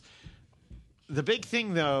consoles. The big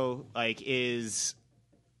thing, though, like, is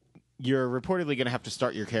you're reportedly going to have to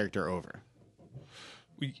start your character over.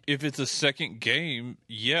 If it's a second game,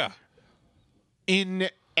 yeah. In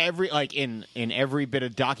every bit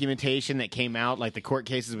of documentation that came out, like the court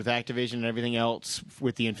cases with Activision and everything else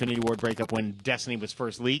with the Infinity Ward breakup when Destiny was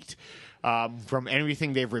first leaked, from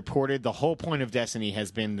everything they've reported, the whole point of Destiny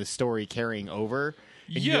has been the story carrying over.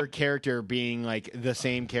 And your character being like the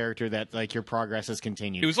same character that like your progress has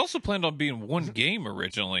continued. It was also planned on being one game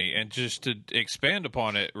originally, and just to expand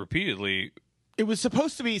upon it repeatedly. It was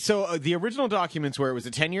supposed to be the original documents where it was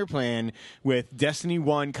a 10-year plan with Destiny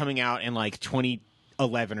 1 coming out in like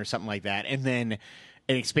 2011 or something like that, and then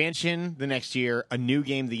an expansion the next year, a new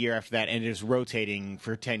game the year after that, and just rotating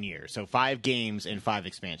for 10 years. So 5 games and 5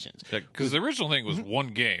 expansions. Because the original thing was one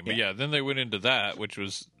game, but then they went into that, which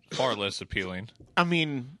was far less appealing. I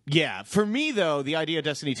mean, yeah. For me, though, the idea of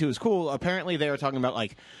Destiny 2 is cool. Apparently, they were talking about,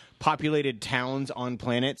 like, populated towns on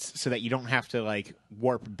planets so that you don't have to, like,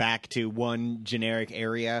 warp back to one generic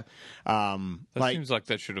area. Seems like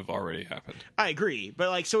that should have already happened. I agree. But,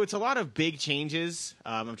 like, so it's a lot of big changes.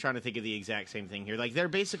 I'm trying to think of the exact same thing here. Like, they're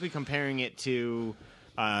basically comparing it to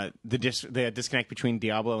the disconnect between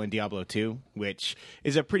Diablo and Diablo 2, which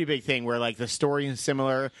is a pretty big thing where like the story is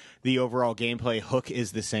similar, the overall gameplay hook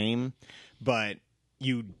is the same, but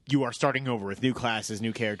you are starting over with new classes,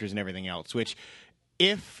 new characters, and everything else, which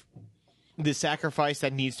if the sacrifice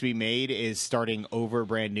that needs to be made is starting over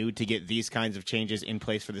brand new to get these kinds of changes in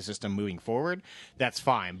place for the system moving forward, that's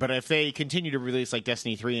fine. But if they continue to release like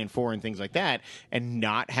Destiny 3 and 4 and things like that and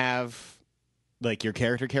not have like your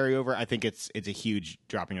character carryover, I think it's a huge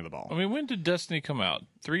dropping of the ball. I mean, when did Destiny come out?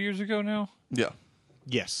 3 years ago now? Yeah.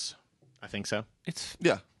 Yes, I think so.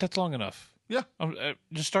 That's long enough. Yeah.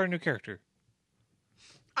 Just start a new character.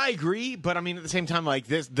 I agree, but I mean at the same time, like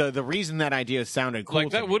this, the reason that idea sounded cool, like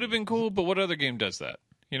that would have been cool, but what other game does that?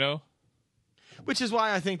 You know, which is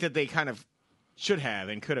why I think that they kind of should have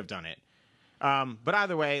and could have done it. But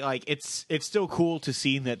either way, like it's still cool to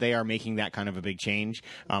see that they are making that kind of a big change.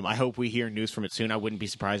 I hope we hear news from it soon. I wouldn't be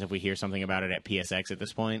surprised if we hear something about it at PSX at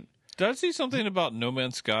this point. Did I see something about No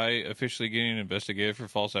Man's Sky officially getting investigated for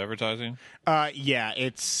false advertising? Yeah,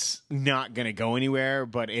 it's not going to go anywhere,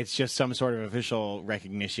 but it's just some sort of official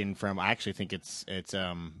recognition from. I actually think it's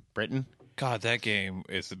Britain. God, that game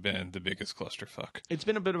has been the biggest clusterfuck. It's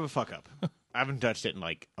been a bit of a fuck up. I haven't touched it in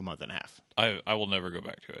like a month and a half. I will never go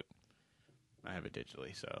back to it. I have it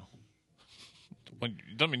digitally, so. Well,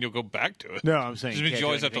 doesn't mean you'll go back to it. No, I'm saying it means you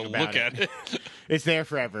always have to look at it. It's there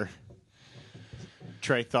forever.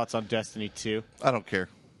 Trey, thoughts on Destiny 2? I don't care.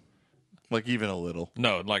 Like, even a little.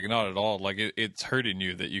 No, like, not at all. Like, it's hurting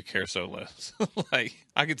you that you care so less. Like,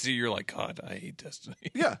 I could see you're like, God, I hate Destiny.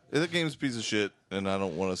 Yeah, that game's a piece of shit, and I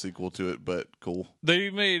don't want a sequel to it, but cool. They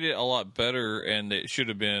made it a lot better, and it should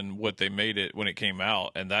have been what they made it when it came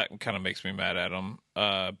out, and that kind of makes me mad at them.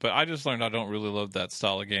 But I just learned I don't really love that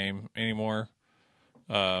style of game anymore.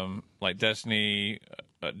 Like Destiny,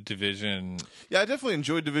 Division. Yeah, I definitely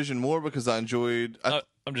enjoyed Division more because I enjoyed...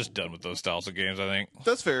 I'm just done with those styles of games, I think.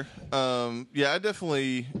 That's fair. Yeah, I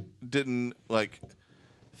definitely didn't like...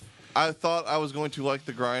 I thought I was going to like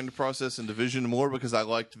the grind process in Division more because I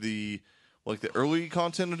liked the early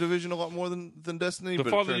content of Division a lot more than Destiny. The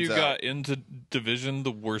farther you got into Division,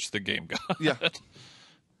 the worse the game got. Yeah.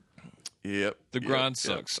 Yep. The grind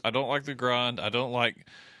sucks. I don't like the grind. I don't like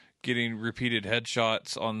getting repeated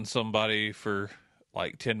headshots on somebody for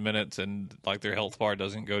like 10 minutes and like their health bar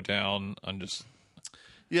doesn't go down.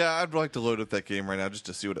 Yeah, I'd like to load up that game right now just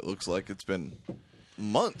to see what it looks like. It's been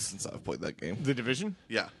months since I've played that game. The Division?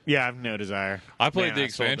 Yeah. Yeah, I have no desire. I played the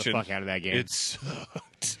expansion. I sold the fuck out of that game. It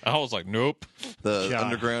sucked. I was like, nope. The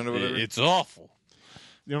Underground or whatever? It's awful.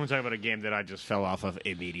 You want to talk about a game that I just fell off of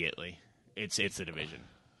immediately. It's the Division.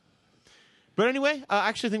 But anyway, I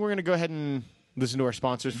actually think we're going to go ahead and listen to our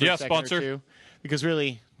sponsors for a second sponsor. or two. Because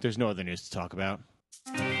really, there's no other news to talk about.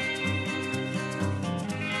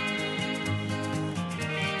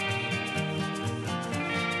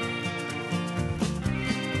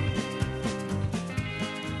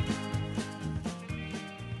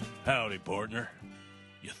 Howdy, partner.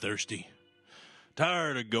 You thirsty?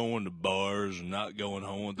 Tired of going to bars and not going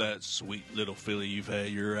home with that sweet little filly you've had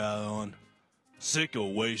your eye on? Sick of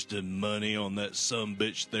wasting money on that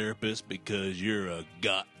sumbitch therapist because you're a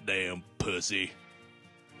goddamn pussy?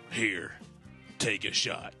 Here, take a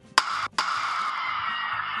shot.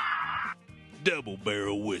 Double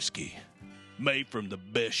Barrel Whiskey. Made from the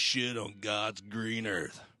best shit on God's green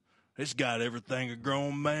earth. It's got everything a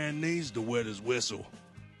grown man needs to wet his whistle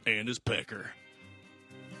and his pecker.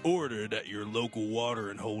 Order it at your local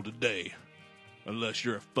watering hole today. Unless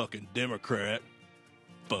you're a fucking Democrat.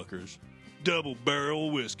 Fuckers. Double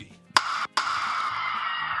Barrel Whiskey.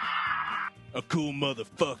 A cool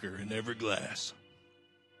motherfucker in every glass.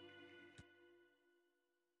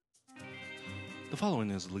 The following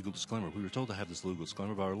is a legal disclaimer. We were told to have this legal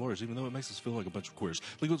disclaimer by our lawyers, even though it makes us feel like a bunch of queers.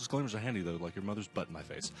 Legal disclaimers are handy, though, like your mother's butt in my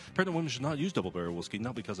face. Pregnant women should not use Double Barrel Whiskey,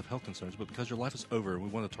 not because of health concerns, but because your life is over and we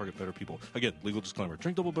want to target better people. Again, legal disclaimer.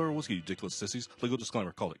 Drink Double Barrel Whiskey, you dickless sissies. Legal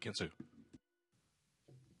disclaimer. Call it. Can't sue.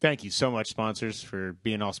 Thank you so much, sponsors, for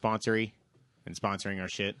being all sponsory and sponsoring our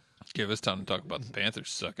shit. Give us time to talk about the Panthers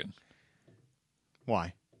sucking.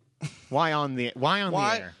 Why? Why on the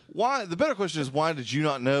air? Why? The better question is, why did you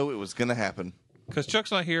not know it was going to happen? Because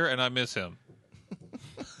Chuck's not here and I miss him.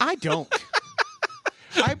 I don't.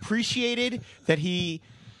 I appreciated that he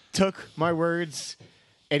took my words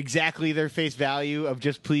at exactly their face value of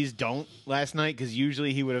just please don't last night, because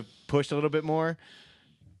usually he would have pushed a little bit more.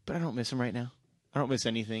 But I don't miss him right now. I don't miss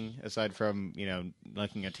anything aside from,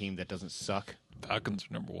 liking a team that doesn't suck. Falcons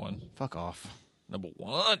are number one. Fuck off. Number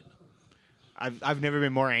one. I've never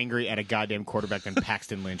been more angry at a goddamn quarterback than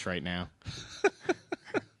Paxton Lynch right now.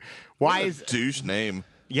 Why is douche name?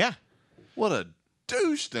 Yeah. What a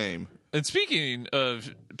douche name. And speaking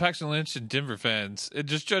of Paxton Lynch and Denver fans,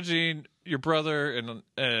 just judging your brother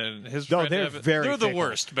and his friend they're Evan, very they're fickle. the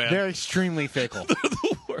worst, man. They're extremely fickle. They're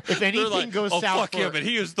the worst. If anything like, goes south fuck for him, and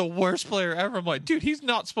he is the worst player ever. I'm like, dude, he's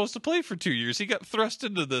not supposed to play for 2 years. He got thrust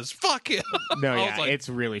into this. Fuck him. No, I was yeah, like, it's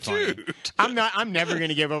really funny. dude. I'm never going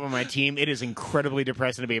to give up on my team. It is incredibly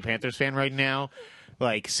depressing to be a Panthers fan right now,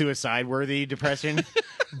 like suicide-worthy depression.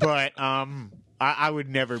 But I would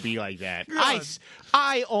never be like that.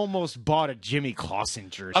 I almost bought a Jimmy Clausen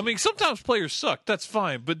jersey. I mean, sometimes players suck. That's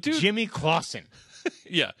fine, but dude, Jimmy Clausen,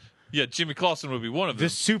 yeah, Jimmy Clausen would be one of them. the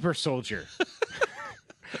super soldier.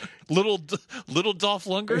 Little Dolph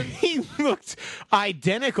Lundgren. He looked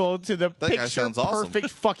identical to the That guy picture sounds awesome. perfect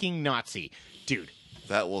fucking Nazi, dude.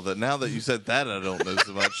 Now that you said that, I don't know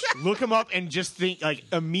so much. Look him up and just think, like,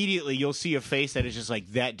 immediately you'll see a face that is just like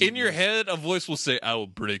that. Dude In your head, a voice will say, "I will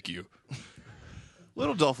break you."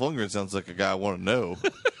 Little Dolph Lundgren sounds like a guy I want to know.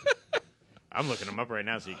 I'm looking him up right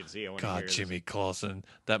now so you can see. God, Jimmy Clausen,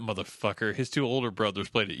 that motherfucker. His two older brothers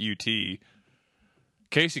played at UT.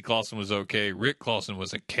 Casey Clausen was okay. Rick Clausen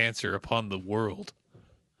was a cancer upon the world.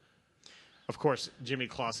 Of course, Jimmy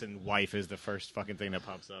Clausen's wife is the first fucking thing that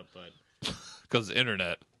pops up, but Because the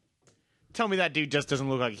internet. tell me that dude just doesn't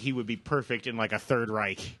look like he would be perfect in like a Third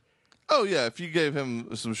Reich. Oh, yeah, if you gave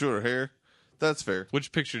him some shorter hair, that's fair.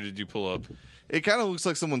 Which picture did you pull up? It kind of looks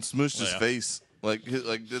like someone smooshed his Yeah. face, like did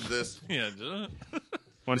this. Yeah.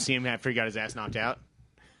 Want to see him after he got his ass knocked out?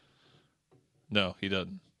 No, he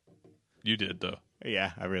doesn't. You did, though.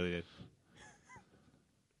 Yeah, I really did.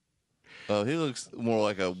 He looks more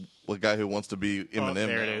like a guy who wants to be Eminem. Oh,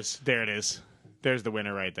 there now. it is. There it is. There's the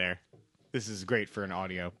winner right there. This is great for an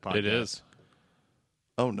audio podcast. It is.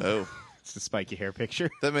 Oh, no. It's the spiky hair picture.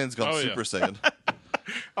 That man's gone Oh, yeah. Super Saiyan.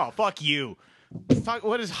 Oh, fuck you. Fuck,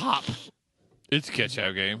 what is Hop? It's a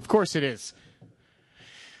catch-out game. Of course it is.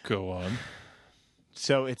 Go on.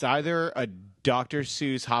 So it's either a Dr.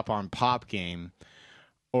 Seuss Hop on Pop game,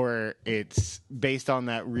 or it's based on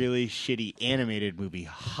that really shitty animated movie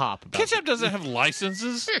Hop. About Ketchup doesn't have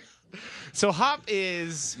licenses. So Hop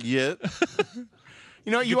is, Yet.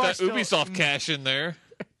 you Get are that still, Ubisoft cash in there.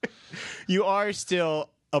 you are still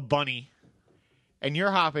a bunny, and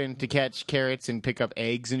you're hopping to catch carrots and pick up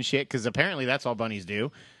eggs and shit, because apparently that's all bunnies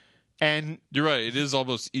do. And You're right. It is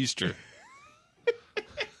almost Easter.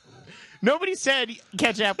 nobody said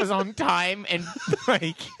Ketchup was on time and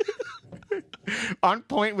like on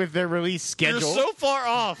point with their release schedule. You're so far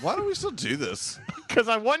off. Why do we still do this? Because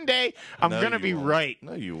one day I'm No, gonna you be aren't. right.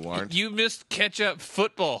 No, you aren't. You missed ketchup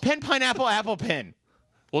football. Pen, pineapple, apple pen.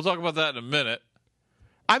 We'll talk about that in a minute.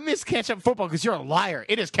 I miss ketchup football because you're a liar.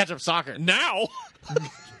 It is ketchup soccer. Now,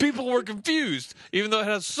 people were confused, even though it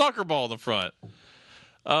has a soccer ball in the front.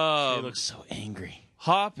 He looks so angry.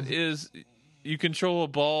 Hop is you control a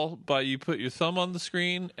ball by you put your thumb on the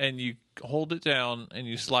screen and you hold it down and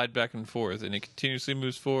you slide back and forth, and it continuously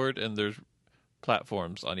moves forward, and there's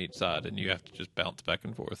platforms on each side, and you have to just bounce back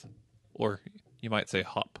and forth. Or you might say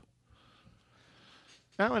hop.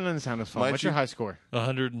 That one doesn't sound as fun. Might What's you- your high score?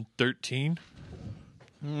 113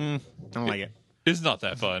 I don't like it. is not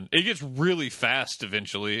that fun. It gets really fast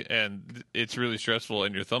eventually, and it's really stressful,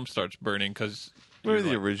 and your thumb starts burning because Remember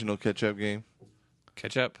the original Ketchup game?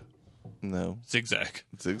 ketchup. No. Zigzag.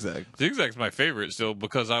 Zigzag. Zigzag's my favorite still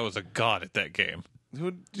because I was a god at that game.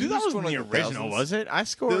 Dude, that wasn't the original, was it? I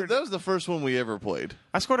scored. That was the first one we ever played.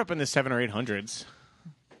 I scored up in the 700 or 800s.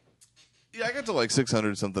 Yeah, I got to like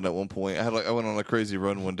 600 something at one point. I went on a crazy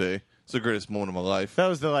run one day. It's the greatest moment of my life. That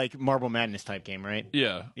was the like Marble Madness type game, right?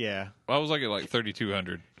 Yeah. Yeah. I was like at like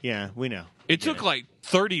 3,200. Yeah, we know. It took like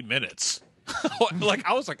 30 minutes. Like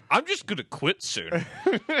I was like, I'm just gonna quit soon.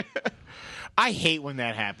 I hate when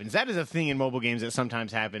that happens. That is a thing in mobile games that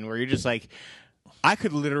sometimes happen where you're just like, I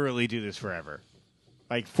could literally do this forever.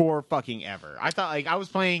 Like, for fucking ever. I thought, like, I was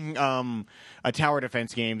playing a tower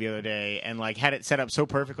defense game the other day and, like, had it set up so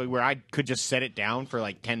perfectly where I could just set it down for,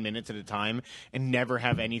 like, 10 minutes at a time and never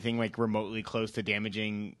have anything, like, remotely close to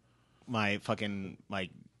damaging my fucking, like,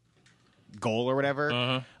 goal or whatever.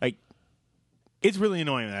 Uh-huh. Like, it's really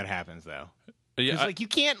annoying when that happens, though. Yeah, It's like, you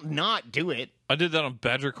can't not do it. I did that on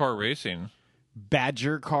Badger Car Racing.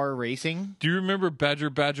 Badger car racing? Do you remember Badger,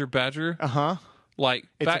 Badger, Badger? Uh-huh. Like,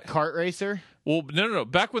 It's a kart racer? well, no.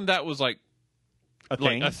 Back when that was like A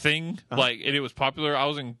thing? like a thing, like, and it was popular. I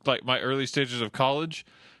was in like my early stages of college,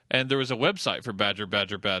 and there was a website for Badger,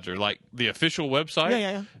 Badger, Badger, like the official website.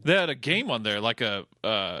 Yeah. They had a game on there, like a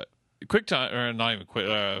quick time, or not even quick,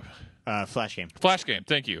 Flash game. flash game.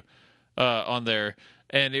 Thank you, on there,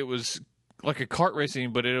 and it was like a kart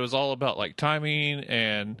racing, but it was all about like timing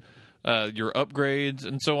and your upgrades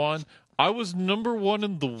and so on. I was number one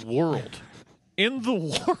in the world. In the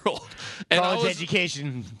world. And College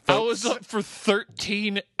education. I was up for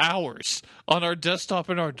 13 hours on our desktop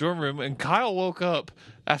in our dorm room, and Kyle woke up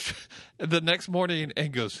after the next morning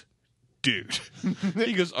and goes, dude,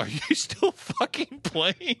 he goes, are you still fucking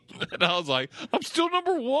playing? And I was like, I'm still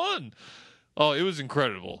number one. Oh, it was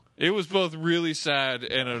incredible. It was both really sad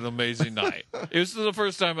and an amazing night. It was the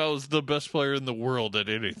first time I was the best player in the world at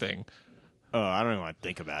anything. Oh, I don't even want to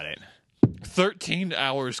think about it. 13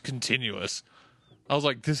 hours continuous. I was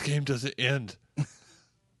like, this game doesn't end.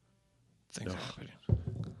 Things are happening.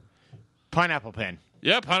 Pineapple pen.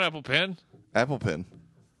 Yeah, pineapple pen. Apple Pen.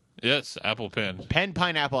 Yes, apple pen. Pen,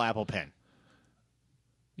 pineapple, apple pen.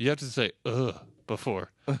 You have to say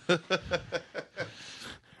before.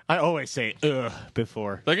 I always say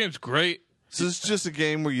before. That game's great. So it's just a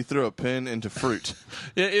game where you throw a pen into fruit.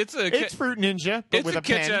 Yeah, it's Fruit Ninja, but it's with a a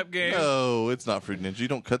pen. catch-up game. No, it's not Fruit Ninja. You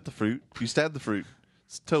don't cut the fruit. You stab the fruit.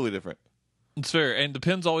 It's totally different. It's fair, and the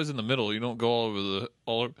pen's always in the middle. You don't go all over.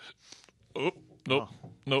 Oh, nope,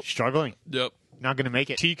 nope. Struggling. Yep. Not going to make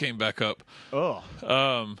it. T came back up. Oh.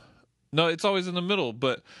 No, it's always in the middle,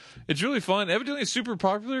 but it's really fun. Evidently, it's super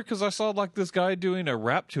popular because I saw like this guy doing a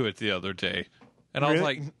rap to it the other day, and I was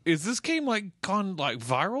Really? like, "Is this game like gone like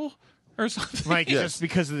viral or something?" Like, Yes. just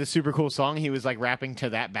because of the super cool song, he was, like, rapping to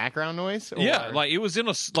that background noise? Or... Yeah, like it was in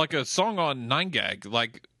a song on 9gag,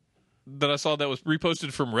 like that I saw that was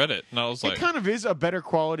reposted from Reddit, and I was It like, kind of is a better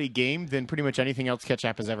quality game than pretty much anything else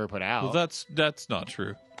Ketchup has ever put out. "Well, that's not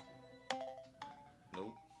true."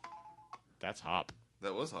 Nope. That's Hop.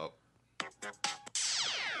 That was Hop.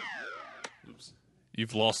 Oops.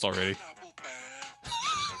 You've lost already.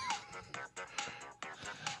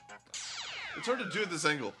 It's hard to do at this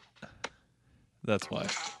angle. That's why.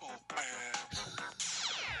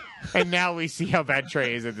 And now we see how bad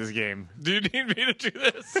Trey is at this game. Do you need me to do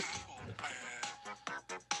this?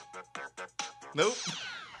 Nope.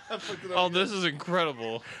 I fucked it up Oh, again. this is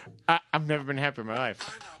incredible. I've never been happier in my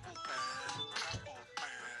life.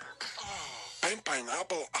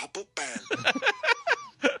 Pineapple apple pen.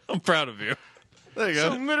 I'm proud of you. There you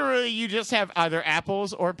So go. literally, you just have either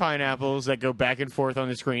apples or pineapples that go back and forth on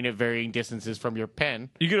the screen at varying distances from your pen,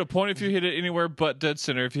 You get a point if you hit it anywhere but dead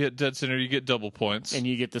center. If you hit dead center, you get double points. and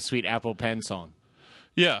you get the sweet apple pen song.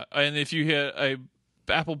 Yeah, and if you hit a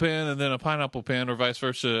apple pen and then a pineapple pen, or vice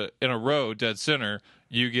versa, in a row, dead center,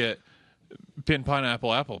 you get pin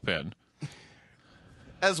pineapple apple pen.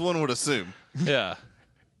 As one would assume. Yeah.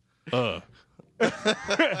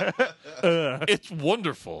 It's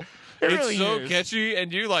wonderful. It's really so is. catchy,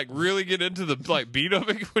 and you like really get into the like beat of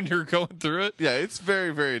it when you're going through it. Yeah, it's very,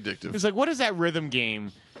 very addictive. It's like, what is that rhythm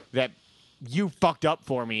game that you fucked up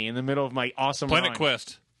for me in the middle of my awesome Planet run?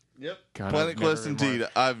 Quest. Yep. God, Planet I've never Quest, been indeed. more-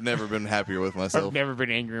 I've never been happier with I've myself. never been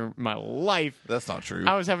angrier in my life. That's not true.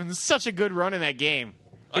 I was having such a good run in that game.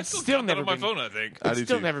 I It's still still got that never on my been. phone, I think. I It's do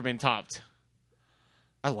still too. never been topped.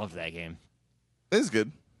 I love that game. It's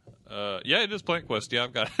good. Yeah, it is Planet Quest. Yeah,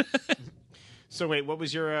 I've got it. So wait, what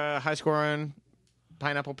was your high score on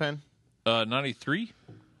Pineapple Pen? 93?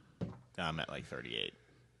 I'm at like 38.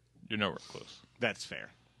 You're nowhere close. That's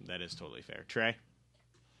fair. That is totally fair. Trey?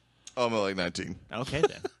 Oh, I'm at like 19. Okay,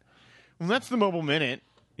 then. Well, that's the Mobile Minute.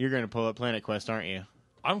 You're going to pull up Planet Quest, aren't you?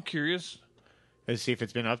 I'm curious. Let's see if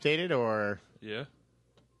it's been updated or. Yeah.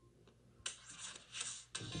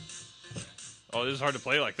 Oh, this is hard to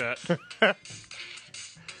play like that.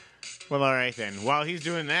 Well, all right then. While he's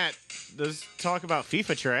doing that, let's talk about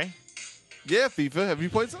FIFA, Trey. Yeah, FIFA. Have you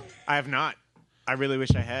played some? I have not. I really wish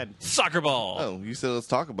I had. Soccer ball. Oh, you said let's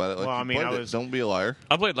talk about it. Like Well, you I mean, played I it. was- Don't be a liar.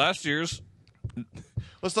 I played last year's.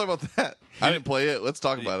 Let's talk about that. I didn't play it. Let's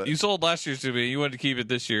talk about it. You sold last year's to me. You wanted to keep it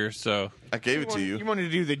this year, so I gave it to You you. wanted to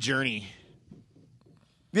do the journey.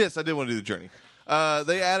 Yes, I did want to do the journey.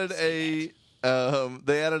 They added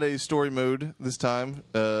a story mode this time,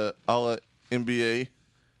 a la NBA,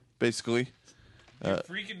 basically.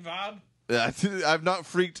 freaking vibe. I've not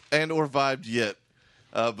freaked and or vibed yet,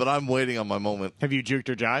 but I'm waiting on my moment. Have you juked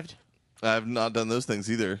or jived? I've not done those things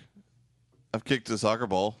either. I've kicked a soccer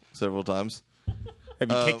ball several times. Have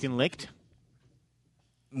you kicked and licked?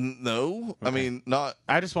 No, I mean not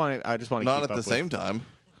I just want to. not at the same time.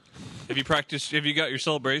 Have you practiced? Have you got your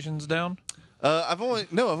celebrations down? I've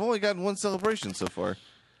only gotten one celebration so far.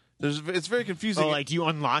 It's very confusing. Oh, like do you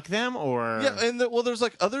unlock them or? Yeah, and there's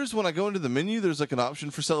like others. When I go into the menu, there's like an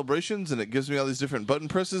option for celebrations, and it gives me all these different button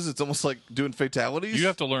presses. It's almost like doing fatalities. You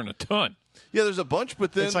have to learn a ton. Yeah, there's a bunch,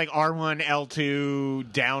 but then It's like R1,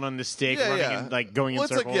 L2, down on the stick, running in, like going well, in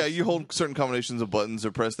it's circles. like you hold certain combinations of buttons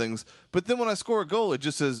or press things. But then when I score a goal, it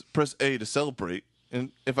just says press A to celebrate,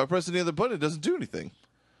 and if I press any other button, it doesn't do anything.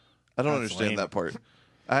 I don't That's understand lame. that part.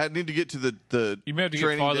 I need to get to the You may have to get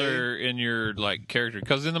training farther in your like character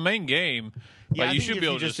because in the main game, Yeah, I like, you think should if be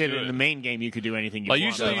able you to just did do it in the main game. You could do anything you Like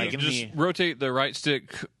want. usually, but, like you in just the, rotate the right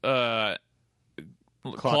stick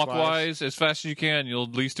clockwise as fast as you can. You'll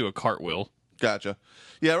at least do a cartwheel. Gotcha.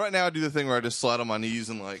 Yeah, right now I do the thing where I just slide on my knees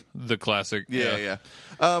and like The classic. yeah.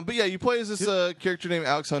 But yeah, you play as this character named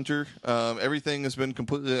Alex Hunter. Everything has been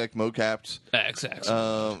completely like mocapped.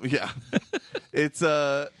 XX. Yeah, it's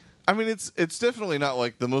I mean it's definitely not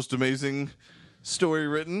like the most amazing story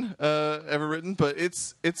written ever written, but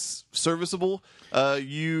it's serviceable.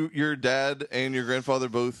 Your dad and your grandfather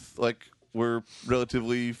both like were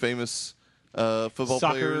relatively famous football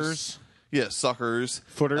players. Suckers. Yes, soccerers,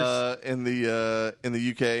 Footers. in the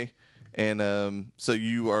UK, and so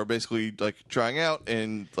you are basically like trying out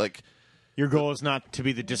and like Your goal is not to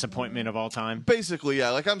be the disappointment of all time. basically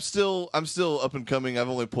yeah. Like I'm still up and coming. I've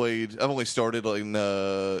only started like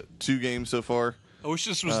 2 games so far. I wish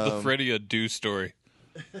this was the Freddie Adu story.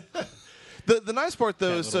 The nice part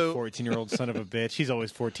though That is little so 14-year-old son of a bitch. He's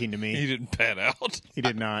always 14 to He me. didn't pan out. He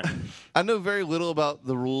did not. I know very little about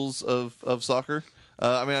the rules of soccer.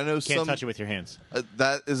 I mean I know Can't some touch it with your hands.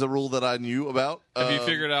 that is a rule that I knew about. Have you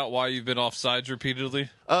figured out why you've been offsides repeatedly?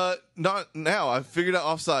 Not now. I've figured out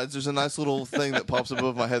offsides. There's a nice little thing that pops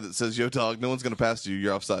above my head that says, "Yo, dog, no one's going to pass to you.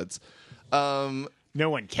 You're offsides." No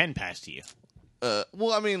one can pass to you.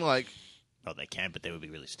 Well, I mean, like, Oh, they can, but they would be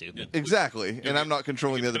really stupid. exactly. And I'm not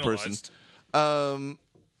controlling the other person.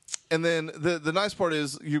 And then the nice part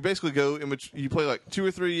is you basically go in which you play like 2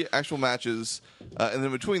 or 3 actual matches, and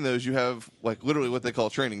then between those you have like literally what they call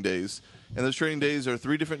training days. And those training days are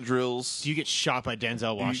 3 different drills. Do you get shot by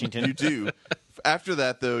Denzel Washington? You do. After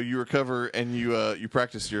that, though, you recover and you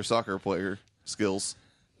practice your soccer player skills.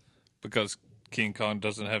 Because King Kong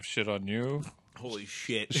doesn't have shit on you. Holy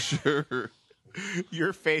shit. Sure.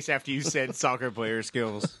 Your face after you said soccer player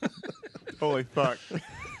skills. Holy fuck.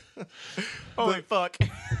 Holy fuck.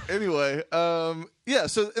 Anyway, yeah.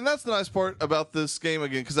 So, and that's the nice part about this game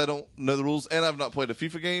again, because I don't know the rules, and I've not played a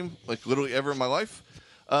FIFA game like literally ever in my life.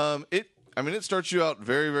 It starts you out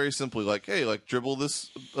very, very simply. Like, hey, like dribble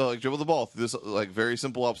the ball through this like very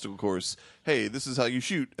simple obstacle course. Hey, this is how you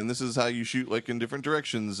shoot, and this is how you shoot like in different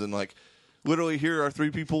directions, and like literally here are 3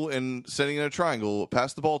 people and standing in a triangle,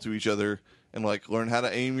 pass the ball to each other, and like learn how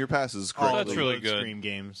to aim your passes correctly. that's really load good. Screen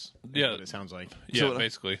games. That's Yeah. what it sounds like. Yeah, So-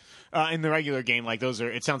 basically. In the regular game, like those are.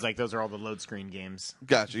 It sounds like those are all the load screen games.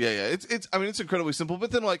 Gotcha. Yeah. It's. I mean, it's incredibly simple.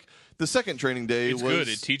 But then, like the second training day It's was good.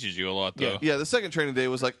 It teaches you a lot, though. Yeah, the second training day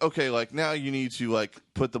was like, okay, like now you need to like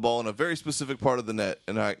put the ball in a very specific part of the net,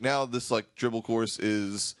 and like now this like dribble course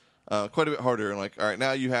is quite a bit harder, and like all right,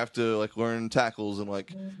 now you have to like learn tackles, and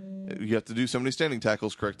like you have to do so many standing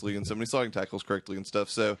tackles correctly and so many sliding tackles correctly and stuff.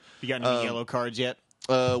 So You got any yellow cards yet?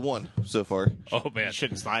 1 so far. Oh, You man.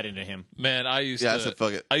 shouldn't slide into him. Man, I used Yeah, to. I said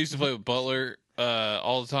fuck it. I used to play with Butler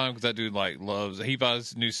all the time because that dude like loves. He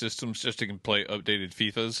buys new systems just to can play updated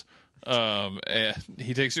FIFAs. And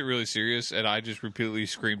he takes it really serious, and I just repeatedly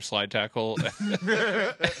scream slide tackle and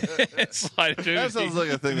slide into him. That sounds like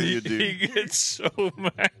a thing that you'd do. He gets so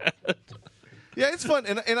mad. Yeah, it's fun,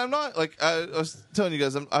 and I'm not like I was telling you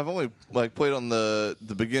guys. I've only like played on the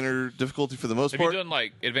beginner difficulty for the most Have part. you done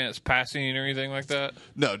like advanced passing or anything like that?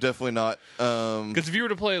 No, definitely not. Because if you were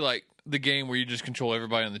to play like the game where you just control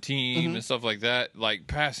everybody on the team and stuff like that, like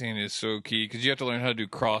passing is so key because you have to learn how to do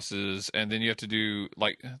crosses, and then you have to do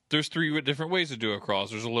like there's 3 different ways to do a cross.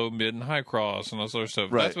 There's a low, mid, and high cross, and all sort of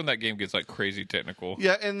stuff. Right. That's when that game gets like crazy technical.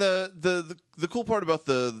 Yeah, and the cool part about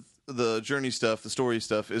the journey stuff, the story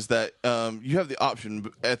stuff, is that you have the option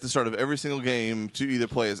at the start of every single game to either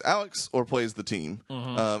play as Alex or play as the team.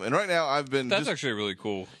 And right now, I've been That's actually really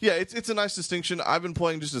cool. yeah, it's a nice distinction. I've been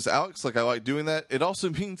playing just as Alex, like I like doing that. It also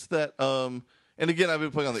means that and again, I've been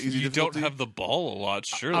playing on the easy You difficulty. don't have the ball a lot,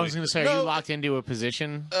 surely. I was going to say, are you locked into a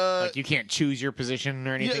position? Like you can't choose your position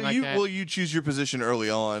or anything like that? Well, you choose your position early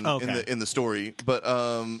on in the story, but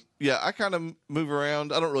yeah, I kind of move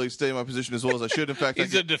around. I don't really stay in my position as well as I should. In fact,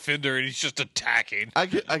 He's a defender and he's just attacking. I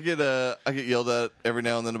get yelled at every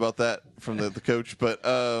now and then about that from the coach, but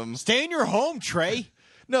Stay in your home, Trey.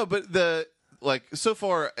 no, but so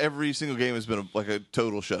far every single game has been like a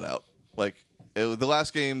total shutout. Like the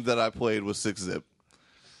last game that I played was 6-zip.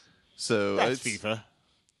 So That's it's FIFA.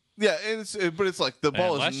 Yeah, and but it's like the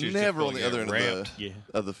ball last is year's never on difficulty the other end got of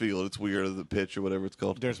ramped. of the field. It's weird, or the pitch, or whatever it's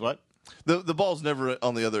called. There's what? The ball's never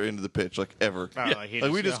on the other end of the pitch, like ever.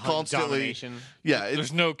 Like we just constantly. domination. Yeah,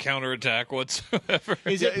 There's no counterattack whatsoever.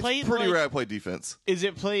 Is yeah, it played it's pretty like, rare I play defense. Is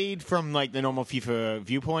it played from like the normal FIFA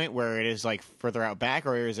viewpoint where it is like further out back,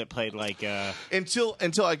 or is it played like Until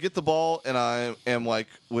I get the ball and I am like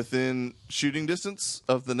within shooting distance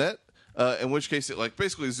of the net, in which case it like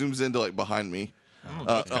basically zooms into like behind me.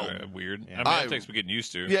 That's kind of weird. I mean, it takes some getting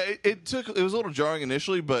used to. Yeah, it was a little jarring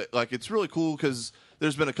initially, but like it's really cool because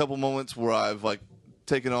there's been a couple moments where I've like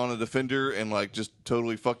taken on a defender and like just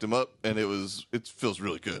totally fucked him up, and it feels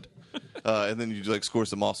really good. And then you like score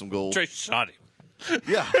some awesome goals. Trey shot him.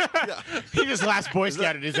 Yeah, yeah. he just last Boy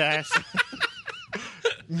Scouted his ass?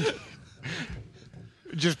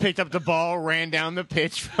 Just picked up the ball, ran down the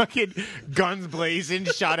pitch, fucking guns blazing,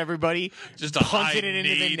 shot everybody, Just a punted high it into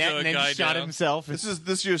knee the net, to a and then guy shot down. himself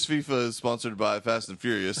This year's FIFA is sponsored by Fast and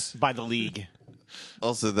Furious. by the league.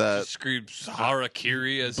 Also, that Screams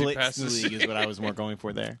Harakiri as he Blitz passes. league is what I was more going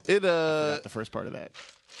for there. the first part of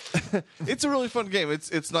that. it's a really fun game.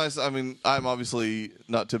 It's nice. I mean, I'm obviously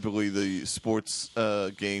not typically the sports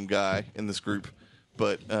game guy in this group,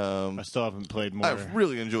 but I still haven't played more. I've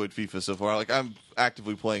really enjoyed FIFA so far. Like I'm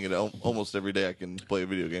actively playing it almost every day. I can play a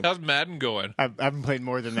video game. How's Madden going? I haven't played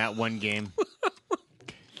more than that one game.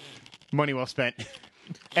 Money well spent.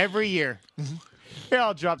 Every year. Yeah,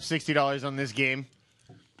 I'll drop $60 on this game.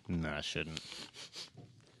 No, I shouldn't.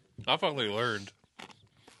 I finally learned.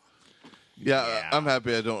 Yeah, I'm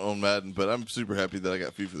happy I don't own Madden, but I'm super happy that I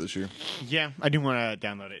got FIFA this year. Yeah, I do want to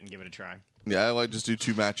download it and give it a try. Yeah, I like just do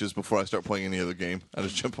 2 matches before I start playing any other game. I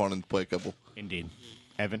just jump on and play a couple. Indeed.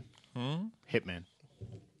 Evan? Hitman.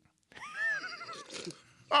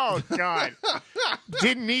 Oh, God.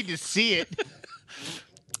 Didn't need to see it.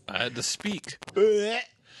 I had to speak. You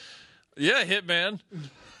Yeah, Hitman.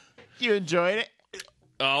 enjoyed it?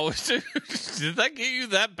 Oh, did that get you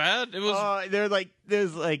that bad? It was.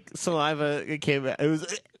 There's like saliva that came out. It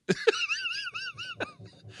was.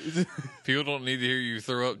 People don't need to hear you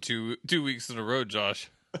throw up 2 weeks in a row,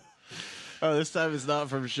 Josh. Oh, this time it's not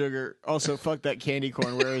from sugar. Also, fuck that candy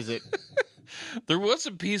corn. Where is it? There was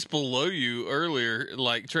a piece below you earlier.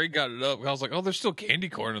 Like Trey got it up. I was like, oh, there's still candy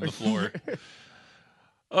corn on the floor.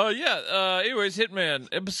 Anyways, Hitman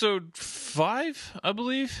episode 5, I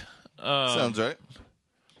believe. Sounds right.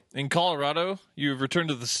 In Colorado, you've returned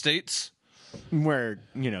to the States. Where,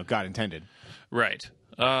 God intended. Right.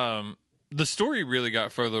 The story really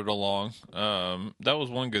got furthered along. That was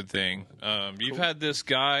one good thing. You've had this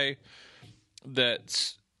guy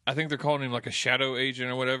that's, I think they're calling him like a shadow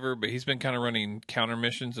agent or whatever, but he's been kind of running counter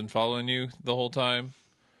missions and following you the whole time.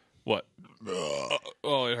 What?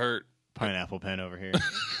 Oh, it hurt. Pineapple pen over here.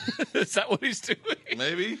 Is that what he's doing?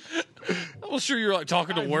 Maybe. I'm sure you're like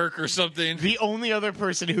talking to work or something. The only other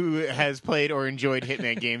person who has played or enjoyed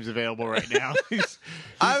Hitman games available right now.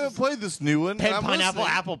 I haven't played this new one. Pen, I'm pineapple,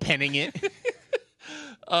 listening. apple penning it.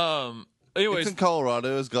 Anyways, It's in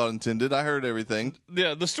Colorado, as God intended. I heard everything.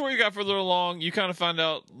 yeah, the story got further along. You kind of find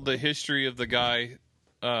out the history of the guy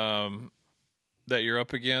that you're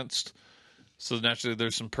up against. So naturally,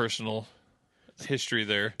 there's some personal history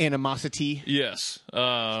there. Animosity. Yes.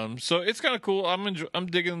 So it's kind of cool. I'm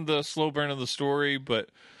digging the slow burn of the story, but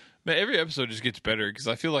man, every episode just gets better because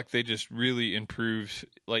I feel like they just really improve.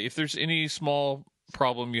 Like if there's any small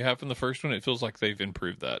problem you have from the first one, it feels like they've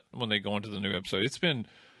improved that when they go into the new episode. It's been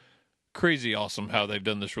crazy awesome how they've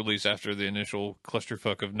done this release after the initial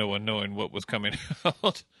clusterfuck of no one knowing what was coming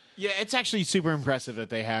out. Yeah, it's actually super impressive that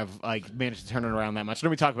they have like managed to turn it around that much. I know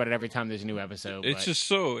we talk about it every time there's a new episode. It's just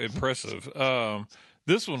so impressive.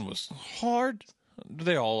 This one was hard.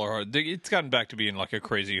 They all are hard. It's gotten back to being like a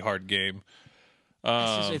crazy hard game.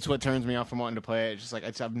 It's what turns me off from wanting to play it. It's just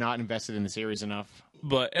like I'm not invested in the series enough.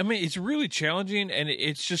 But I mean, it's really challenging, and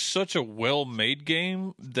it's just such a well-made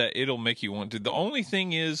game that it'll make you want to. The only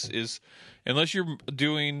thing is unless you're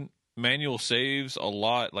doing manual saves a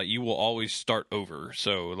lot, like you will always start over.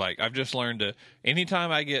 So like I've just learned to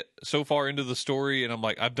anytime I get so far into the story and I'm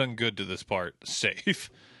like I've done good to this part, save.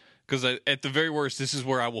 Because at the very worst, this is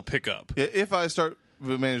where I will pick up. Yeah, if I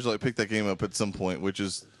manage to like pick that game up at some point, which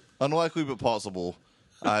is unlikely but possible,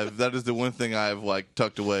 that is the one thing I've like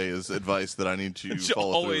tucked away as advice that I need to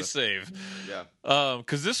follow always through. Save. Yeah.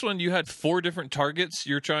 Because this one you had 4 different targets.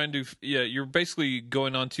 You're trying to you're basically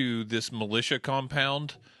going onto this militia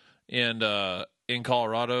compound in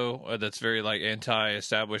Colorado that's very like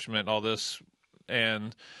anti-establishment, all this,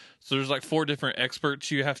 and so there's like 4 different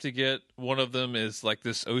experts you have to get. One of them is like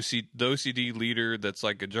the OCD leader that's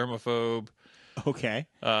like a germaphobe. Okay.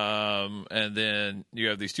 And then you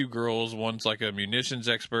have these 2 girls. One's like a munitions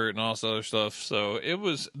expert and all this other stuff. So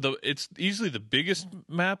it's easily the biggest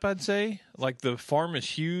map, I'd say. Like the farm is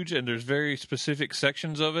huge and there's very specific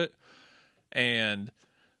sections of it. And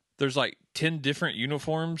there's like 10 different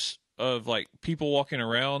uniforms of like people walking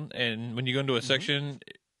around. And when you go into a section,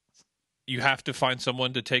 you have to find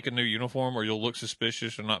someone to take a new uniform or you'll look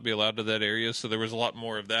suspicious or not be allowed to that area. So there was a lot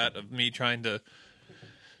more of that, of me trying to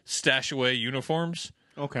stash away uniforms.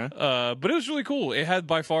 Okay. But it was really cool. It had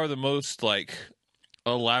by far the most like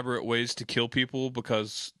elaborate ways to kill people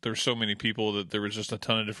because there's so many people that there was just a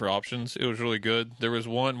ton of different options. It was really good. There was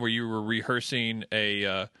one where you were rehearsing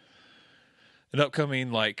an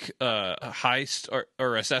upcoming like heist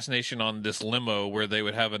or assassination on this limo where they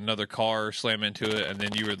would have another car slam into it and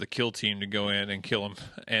then you were the kill team to go in and kill them.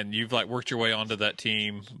 And you've like worked your way onto that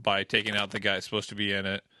team by taking out the guy that's supposed to be in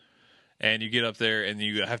it. And you get up there and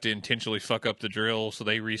you have to intentionally fuck up the drill, so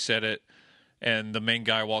they reset it. And the main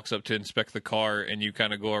guy walks up to inspect the car, and you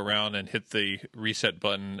kind of go around and hit the reset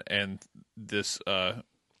button, and this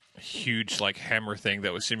huge like hammer thing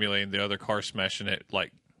that was simulating the other car smashing it,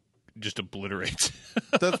 like just obliterates.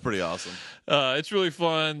 That's pretty awesome. It's really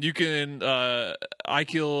fun. You can. I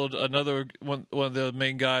killed another one of the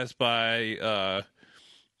main guys by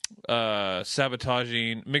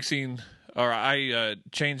mixing. Or I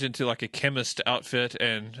changed into like a chemist outfit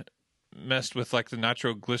and messed with like the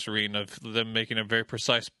nitroglycerine of them making a very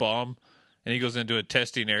precise bomb. And he goes into a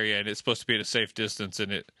testing area and it's supposed to be at a safe distance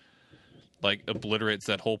and it like obliterates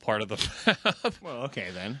that whole part of the map. Well,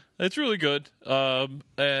 okay then. It's really good. And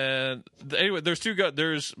anyway, there's 2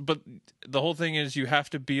 guys. But the whole thing is you have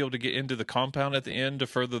to be able to get into the compound at the end to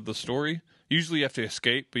further the story. Usually you have to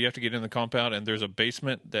escape, but you have to get in the compound and there's a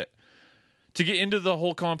basement that to get into the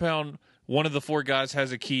whole compound. One of the 4 guys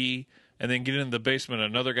has a key, and then get into the basement,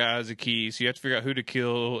 another guy has a key, so you have to figure out who to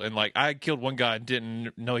kill. And, like, I killed one guy and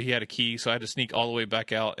didn't know he had a key, so I had to sneak all the way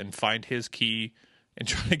back out and find his key and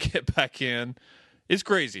try to get back in. It's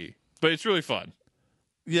crazy, but it's really fun.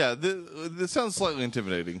 Yeah, this sounds slightly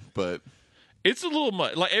intimidating, but it's a little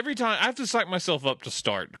much. Like, every time, I have to psych myself up to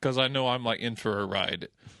start, because I know I'm, like, in for a ride.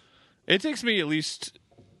 It takes me at least,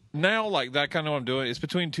 now, like, that kind of what I'm doing, it's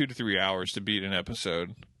between 2 to 3 hours to beat an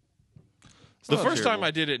episode. The first time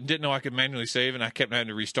I did it, didn't know I could manually save, and I kept having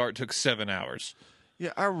to restart. It took 7 hours.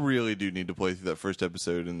 Yeah, I really do need to play through that first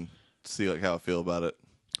episode and see like how I feel about it.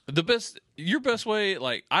 Your best way,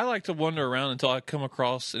 like I like to wander around until I come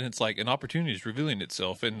across, and it's like an opportunity is revealing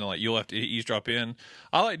itself, and like you'll have to eavesdrop in.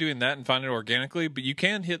 I like doing that and find it organically, but you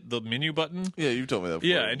can hit the menu button. Yeah, you told me that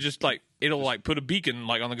before. Yeah, and just like it'll like put a beacon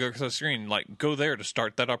like on the screen, like go there to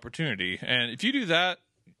start that opportunity. And if you do that,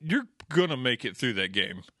 you're gonna make it through that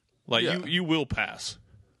game. Like you will pass.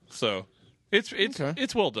 So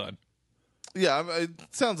it's well done. Yeah, it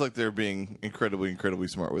sounds like they're being incredibly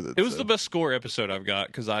smart with it. It was the best score episode I've got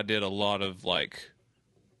because I did a lot of like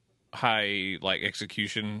high like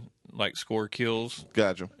execution like score kills.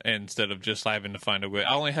 Gotcha. Instead of just having to find a way.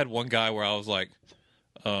 I only had one guy where I was like,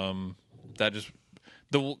 I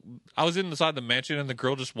was inside the mansion and the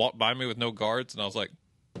girl just walked by me with no guards and I was like.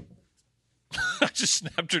 I just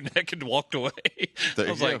snapped her neck and walked away. I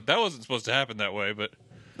was like, that wasn't supposed to happen that way, but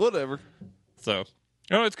whatever. So,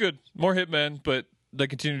 no, it's good. More Hitmen, but they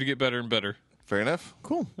continue to get better and better. Fair enough.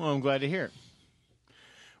 Cool. Well, I'm glad to hear it.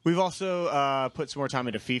 We've also put some more time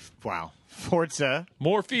into FIFA. Wow. Forza.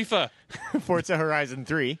 More FIFA. Forza Horizon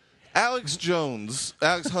 3. Alex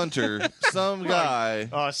Hunter, some guy.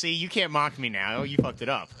 Oh, see, you can't mock me now. You fucked it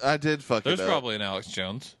up. I did fuck There's it up. probably an Alex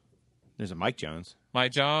Jones. There's a Mike Jones.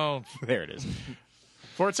 Mike Jones. There it is.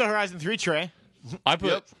 Forza Horizon 3, Trey. I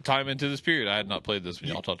put time into this period. I had not played this when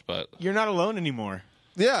y'all talked about it. You're not alone anymore.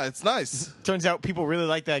 Yeah, it's nice. Turns out people really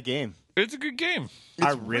like that game. It's a good game.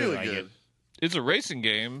 I really like good. it. It's a racing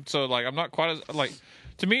game, so like I'm not quite as like.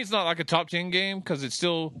 To me, it's not like a top 10 game because it's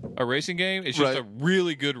still a racing game. It's just Right. a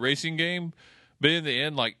really good racing game. But in the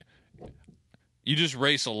end, like you just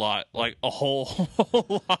race a lot, like a whole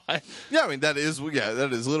lot. Yeah, I mean that is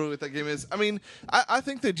literally what that game is. I mean, I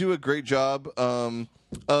think they do a great job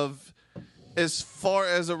of as far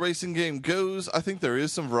as a racing game goes. I think there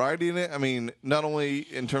is some variety in it. I mean, not only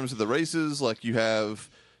in terms of the races, like you have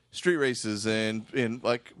street races and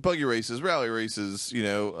like buggy races, rally races. You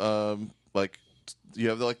know, like you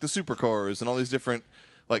have the supercars and all these different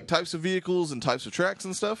like types of vehicles and types of tracks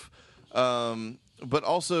and stuff. But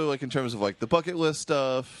also, like in terms of like the bucket list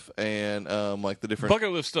stuff and like the different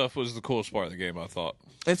Bucket list stuff was the coolest part of the game, I thought.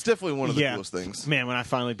 it's definitely one of the coolest things. Man, when I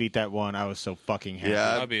finally beat that one, I was so fucking happy.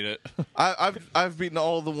 Yeah, I beat it. I've beaten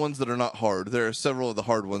all the ones that are not hard. There are several of the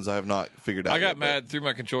hard ones I have not figured out. I got yet, mad through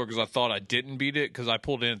my controller because I thought I didn't beat it because I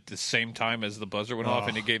pulled in at the same time as the buzzer went off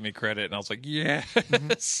and it gave me credit and I was like,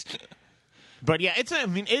 yes. But yeah, it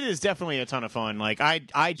is definitely a ton of fun. Like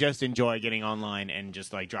I just enjoy getting online and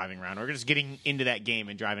just like driving around, or just getting into that game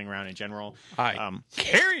and driving around in general. I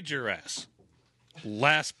carried your ass.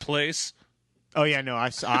 Last place. Oh yeah, no,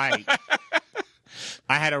 I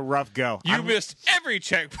had a rough go. You missed every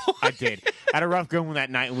checkpoint. I did. I had a rough go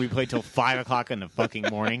that night when we played till 5:00 in the fucking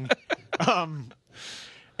morning.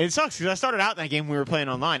 It sucks because I started out in that game when we were playing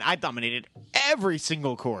online. I dominated every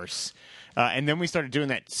single course. And then we started doing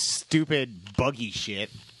that stupid buggy shit.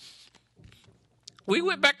 We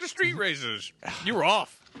went back to street races. You were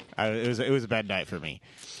off. It was a bad night for me.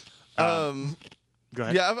 Go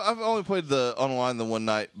ahead. Yeah, I've only played the online the one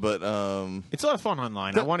night, but It's a lot of fun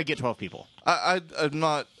online. I want to get 12 people. I'm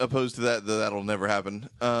not opposed to that. That'll never happen.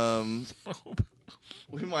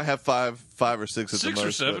 We might have five or six at the most. 6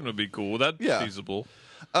 or 7 but- would be cool. That's feasible.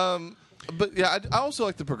 But yeah, I also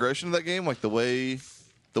like the progression of that game, like the way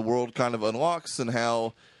the world kind of unlocks and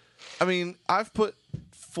how. I mean, I've put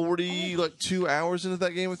 2 hours into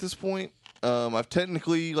that game at this point. I've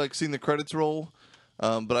technically seen the credits roll,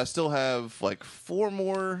 but I still have 4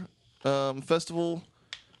 more festival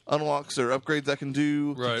unlocks or upgrades I can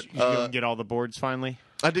do. Right. You go and get all the boards finally?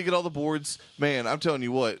 I did get all the boards. Man, I'm telling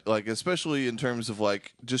you what, especially in terms of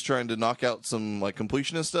just trying to knock out some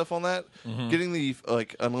completionist stuff on that, getting the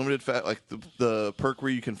unlimited the perk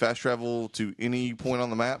where you can fast travel to any point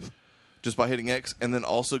on the map just by hitting X, and then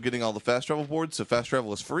also getting all the fast travel boards so fast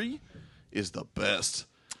travel is free is the best.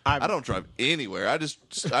 I don't drive anywhere. I just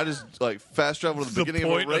fast travel to the beginning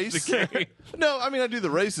of a race. No, I mean I do the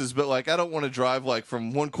races, but I don't want to drive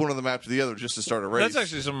from one corner of the map to the other just to start a race. That's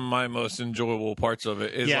actually some of my most enjoyable parts of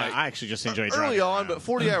it. Is I actually just enjoy driving early on, around. but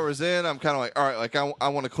 40 hours in, I'm kind of all right. I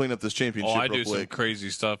want to clean up this championship. I real do some quick. crazy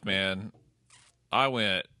stuff, man.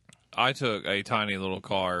 I took a tiny little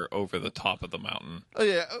car over the top of the mountain. Oh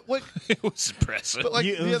yeah, It was impressive. but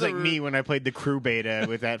It was like me when I played the crew beta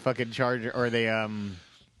with that fucking Charger or the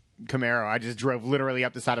Camaro. I just drove literally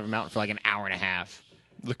up the side of a mountain for an hour and a half.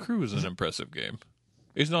 The Crew is an impressive game.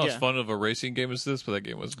 It's not as Yeah. fun of a racing game as this, but that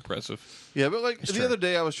game was impressive. Yeah, but the true. other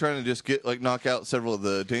day I was trying to just get knock out several of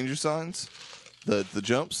the danger signs, the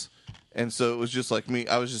jumps, and so it was just me.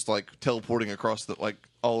 I was just teleporting across the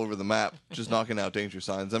all over the map, just knocking out danger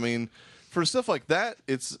signs. I mean, for stuff like that,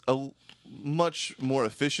 it's a much more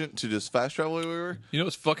efficient to just fast travel everywhere. You know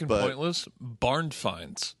what's fucking But- pointless? Barn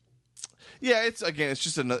finds. Yeah, it's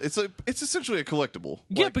just another. It's essentially a collectible.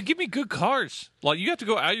 Yeah, but give me good cars. You have to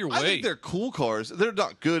go out of your way. I think they're cool cars. They're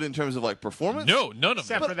not good in terms of performance. No, none of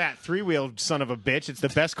Except them. for that 3-wheeled son of a bitch. It's the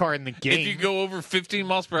best car in the game. If you go over 15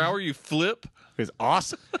 miles per hour, you flip. It was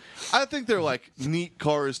awesome. I think they're neat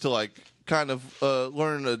cars to kind of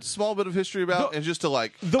learn a small bit of history about, and just to The I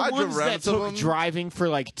drove ones around that some of took them. driving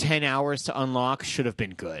for 10 hours to unlock should have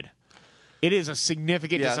been good. It is a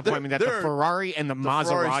significant Yeah, disappointment that the they're- Ferrari and the Ferrari's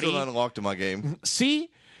still not Maserati. unlocked in my game. See?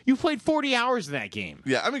 You played 40 hours in that game.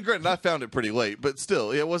 Yeah, I mean, granted, I found it pretty late, but still,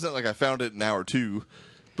 it wasn't I found it in hour 2.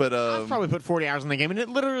 But I've probably put 40 hours in the game, and it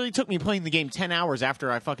literally took me playing the game 10 hours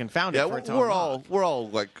after I fucking found yeah, it for it to we're unlock.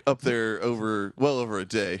 all up there well over a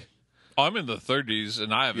day. I'm in the 30s,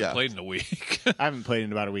 and I haven't Yeah. played in a week. I haven't played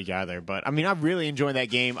in about a week either, but I mean, I really enjoyed that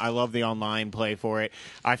game. I love the online play for it.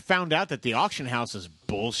 I found out that the auction house is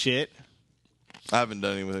bullshit. I haven't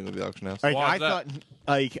done anything with the auction house. Why is that?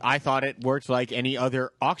 I thought it worked like any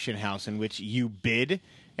other auction house in which you bid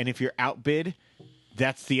and if you're outbid,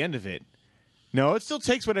 that's the end of it. No, it still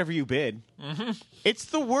takes whatever you bid. Mm-hmm. It's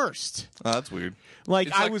the worst. Oh, that's weird. Like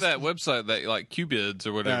It's I like was that website that like Qbids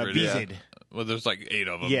or whatever it is. BZID. Well, there's like 8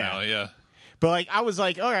 of them Yeah. now. Yeah. But like I was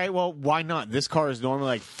like, all right, well, why not? This car is normally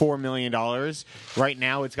like $4 million. Right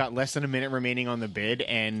now, it's got less than a minute remaining on the bid,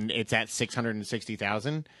 and it's at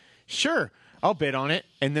 $660,000. Sure, I'll bid on it.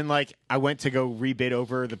 And then like I went to go rebid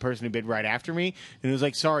over the person who bid right after me, and it was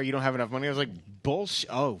like, sorry, you don't have enough money. I was like, bullshit.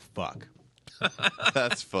 Oh fuck,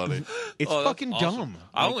 That's funny. it's Oh, that's fucking awesome. dumb.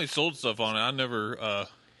 I only sold stuff on it. I never.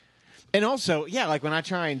 And also, yeah, like when I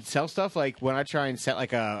try and sell stuff, like when I try and set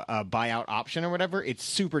like a buyout option or whatever, it's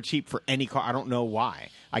super cheap for any car. I don't know why.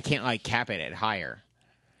 I can't like cap it at higher.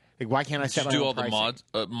 Like why can't I set my do own all the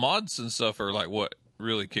pricing? mods and stuff are like what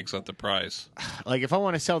really kicks up the price. Like if I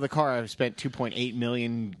want to sell the car I've spent 2.8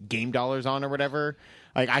 million game dollars on or whatever,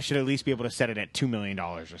 like I should at least be able to set it at $2 million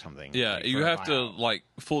or something. Yeah, like, you for a have to buyout. like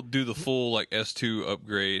do the full like S2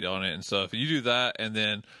 upgrade on it and stuff. You do that, and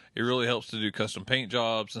then it really helps to do custom paint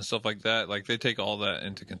jobs and stuff like that. Like they take all that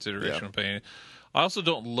into consideration Yeah. when painting. I also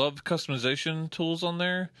don't love customization tools on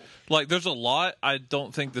there. Like there's a lot. I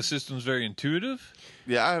don't think the system's very intuitive.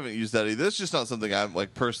 Yeah, I haven't used that either. It's just not something I'm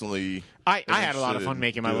like personally. I had a lot of interested fun in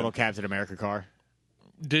making my doing. little Captain America car.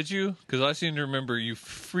 Did you? Because I seem to remember you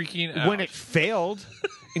freaking out. When it failed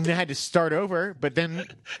and I had to start over, but then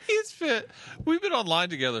He's fit. We've been online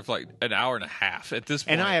together for like an hour and a half at this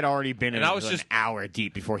point. and I had already been in And I was an just- hour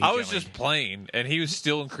deep before he I was joined. just playing, and he was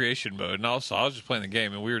still in creation mode, and also I was just playing the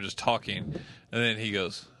game, and we were just talking, and then he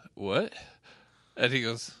goes, "What?" And he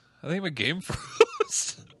goes, "I think my game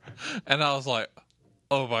froze," and I was like,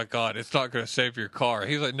 "Oh my god, it's not going to save your car."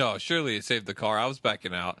 He's like, "No, surely it saved the car." I was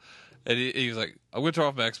backing out, and he was like, "I'm going to turn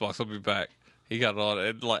off my Xbox. I'll be back." He got it on,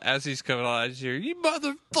 and like as he's coming on, I just hear, "You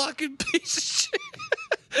motherfucking piece of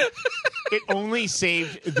shit." It only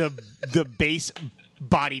saved the base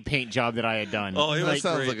body paint job that I had done. Oh, he That was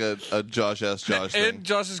sounds great. like a Josh S. Josh thing. And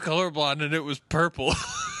Josh is colorblind, and it was purple.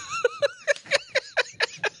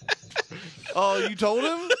 Oh, you told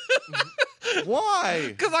him? Why?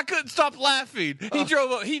 Because I couldn't stop laughing. He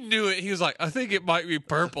drove up. He knew it. He was like, "I think it might be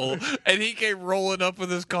purple." And he came rolling up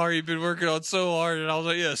with his car he'd been working on so hard. And I was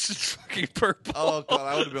like, "Yes, it's fucking purple." Oh god,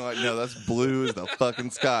 I would have been like, no, that's blue as the fucking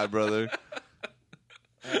sky, brother.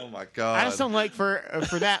 Oh my god. I just don't like for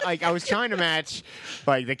that. Like I was trying to match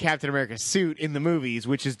like the Captain America suit in the movies,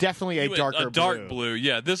 which is definitely a darker a dark blue.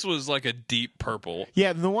 Yeah, this was like a deep purple.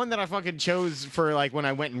 Yeah, the one that I fucking chose for like when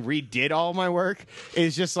I went and redid all my work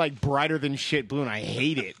is just like brighter than shit blue, and I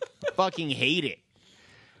hate it. Fucking hate it.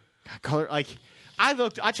 Color like I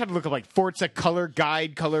tried to look up like Forza Color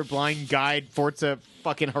Guide, Colorblind Guide, Forza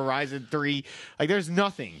fucking Horizon 3. Like there's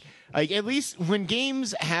nothing. Like at least when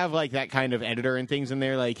games have like that kind of editor and things in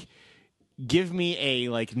there, like give me a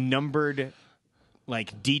like numbered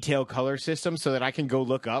like detail color system so that I can go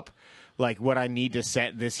look up like what I need to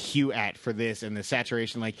set this hue at for this and the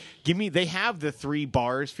saturation. Like they have the 3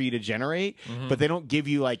 bars for you to generate, but they don't give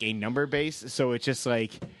you like a number base. So it's just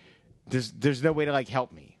like there's no way to like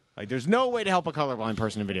help me. Like there's no way to help a colorblind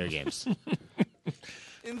person in video games.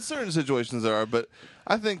 in certain situations there are, but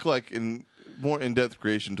I think like in more in-depth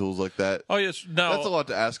creation tools like that, Oh yes, no, that's a lot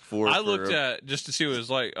to ask for. I for looked a- at just to see what it was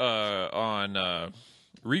like on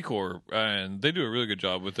Recore, and they do a really good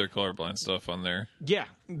job with their colorblind stuff on there. Yeah,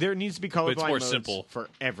 there needs to be colorblind more modes simple. for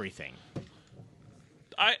everything.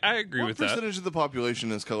 I agree What with that. percentage of the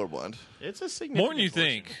population is colorblind? It's a significant More than you portion.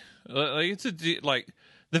 think. Like it's like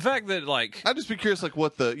the fact that like I'd just be curious, like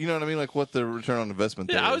what the, you know what I mean, like what the return on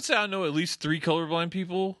investment. yeah, there I would is. say I know at least 3 colorblind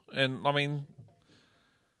people, and I mean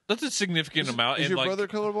that's a significant amount. Is and your like, brother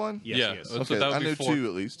colorblind? Yes, yeah, he is. that's Okay, what that I would know be for. 2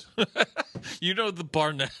 at least. You know the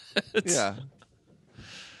Barnetts. Yeah.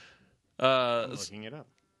 I'm looking it up.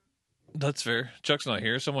 That's fair. Chuck's not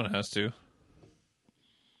here. Someone has to.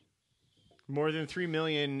 More than 3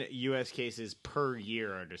 million U.S. cases per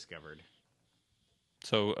year are discovered.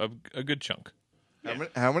 So a good chunk.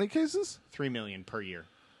 How many cases? 3 million per year.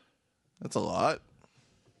 That's a lot.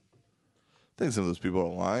 I think some of those people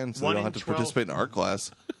are lying, so One they don't in have to 12. participate in art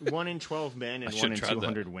class. 1 in 12 men and I 1 should've in tried that.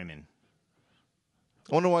 200 women.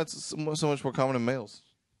 I wonder why it's so much more common in males.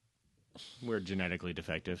 We're genetically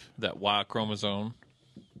defective. That Y chromosome.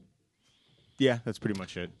 Yeah, that's pretty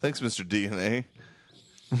much it. Thanks, Mr. DNA.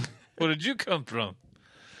 Where did you come from?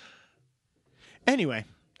 Anyway,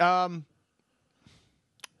 let's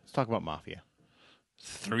talk about Mafia.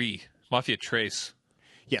 3. Mafia Trace.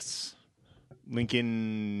 Yes.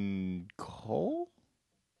 Lincoln Coal?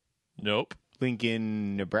 Nope.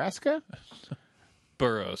 Lincoln, Nebraska?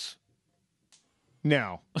 Burroughs.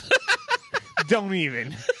 No. Don't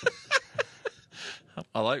even.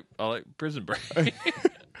 I like Prison Break.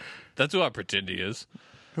 That's who I pretend he is.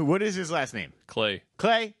 What is his last name? Clay.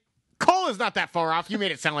 Clay? Cole is not that far off. You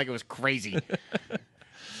made it sound like it was crazy.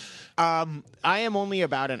 I am only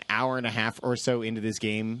about an hour and a half or so into this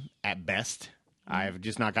game at best. I've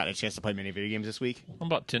just not gotten a chance to play many video games this week. I'm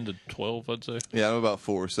about 10 to 12, I'd say. Yeah, I'm about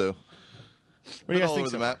 4, so. What do you guys all think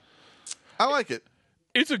over so the far? map. I like it.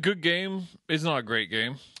 It's a good game. It's not a great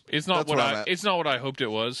game. It's not That's where I'm at. it's not what I hoped it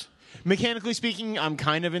was. Mechanically speaking, I'm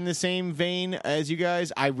kind of in the same vein as you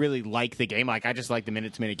guys. I really like the game. Like, I just like the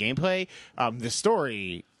minute-to-minute gameplay. The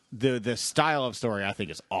story, the style of story, I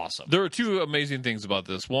think is awesome. There are two amazing things about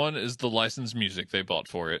this. One is the licensed music they bought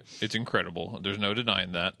for it. It's incredible. There's no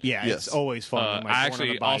denying that. Yeah, Yes. it's always fun. when, like, I Born on the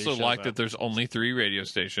actually Bayou also shows like up. that there's only 3 radio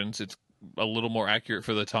stations. It's a little more accurate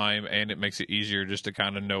for the time, and it makes it easier just to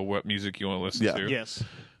kind of know what music you want to listen Yeah. to. Yes.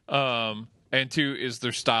 And 2 is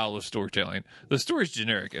their style of storytelling. The story's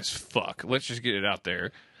generic as fuck. Let's just get it out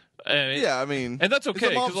there. Yeah, I mean, And that's okay.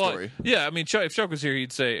 It's a mob 'cause, like, story. yeah, I mean, if Chuck was here,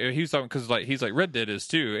 he'd say he was talking because he's like Red Dead is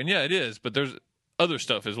too, and yeah, it is. But there's other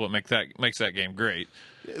stuff is what makes that game great.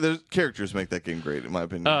 There's characters make that game great, in my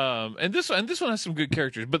opinion. And this one has some good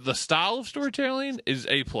characters, but the style of storytelling is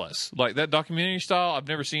A+. Like that documentary style, I've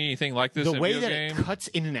never seen anything like this. The in a way video that game. it cuts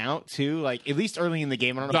in and out, too, like, at least early in the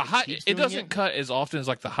game, I don't know if it keeps It doing doesn't cut as often as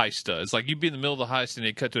like the heist does. Like you'd be in the middle of the heist and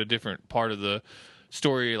they cut to a different part of the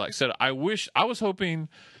story. Like said, I was hoping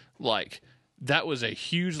like that was a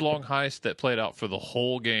huge long heist that played out for the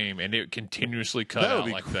whole game and it continuously cut that out would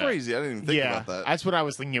be like crazy. I didn't even think Yeah, about that. that's what I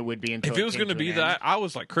was thinking it would be until that. If it was going going to be that, I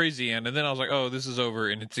was like crazy and then I was like, oh, this is over,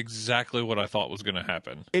 and it's exactly what I thought was going to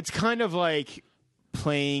happen. It's kind of like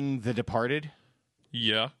playing The Departed.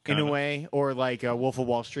 Yeah, in kinda. a way, or like Wolf of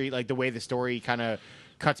Wall Street, like the way the story kind of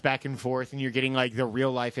cuts back and forth, and you're getting like the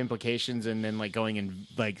real life implications, and then like going and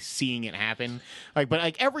like seeing it happen. Like, but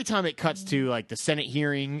like every time it cuts to like the Senate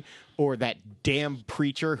hearing or that damn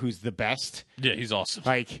preacher who's the best, Yeah, he's awesome.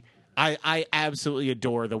 like. I absolutely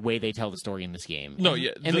adore the way they tell the story in this game. No,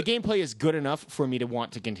 yeah, and the gameplay is good enough for me to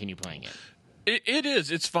want to continue playing it. It is.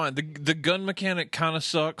 It's fine. The gun mechanic kind of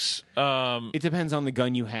sucks. It depends on the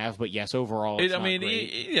gun you have, but yes, overall, it's not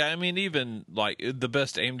great. Yeah, I mean, even like the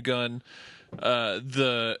best aimed gun,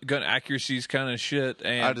 the gun accuracy is kind of shit.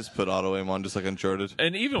 And I just put auto aim on, just like Uncharted.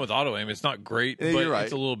 and even with auto aim, it's not great, Yeah, but you're right.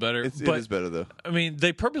 it's a little better. It But is better though. I mean,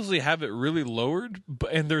 they purposely have it really lowered,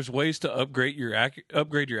 and there's ways to upgrade your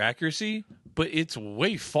accuracy. But it's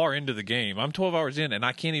way far into the game. I'm 12 hours in, and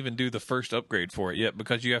I can't even do the first upgrade for it yet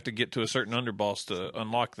because you have to get to a certain underboss to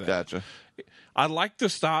unlock that. Gotcha. I like the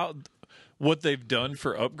style, what they've done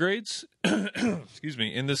for upgrades, excuse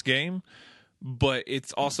me, in this game, but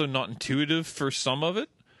it's also not intuitive for some of it.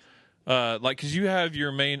 Like, because you have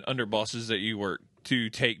your main underbosses that you work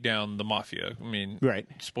to take down the mafia. I mean, Right.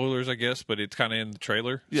 spoilers, I guess, but it's kind of in the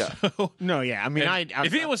trailer. Yeah. So, No, yeah, I mean,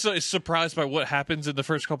 if anyone is surprised by what happens in the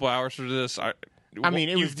first couple hours for this, I mean,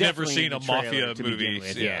 it was you've never definitely seen in a the trailer mafia to movie. begin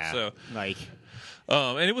with, Yeah, so. like.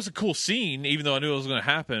 And it was a cool scene, even though I knew it was going to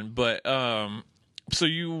happen. But so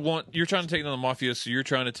you're trying to take down the mafia, so you're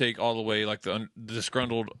trying to take all the way like the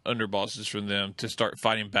disgruntled underbosses from them to start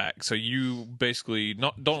fighting back. So you basically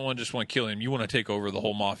don't just want to kill him. You want to take over the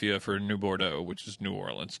whole mafia for New Bordeaux, which is New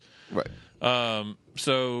Orleans. Right.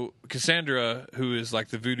 So Cassandra, who is like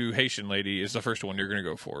the voodoo Haitian lady, is the first one you're going to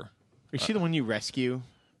go for. Is she the one you rescue?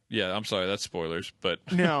 Yeah, I'm sorry, that's spoilers, but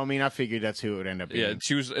No, I mean, I figured that's who it would end up being. yeah,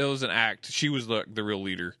 it was an act. She was the real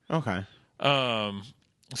leader. Okay.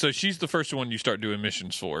 So she's the first one you start doing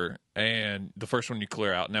missions for, and the first one you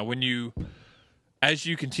clear out. Now, as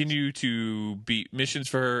you continue to beat missions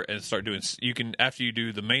for her and start doing, you can, after you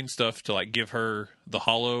do the main stuff to like give her the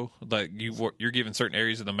hollow, like you're giving certain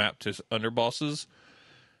areas of the map to underbosses.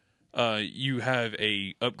 You have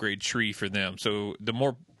a upgrade tree for them. So the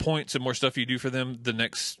more points and more stuff you do for them, the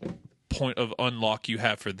next point of unlock you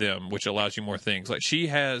have for them, which allows you more things. Like she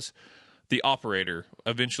has the operator.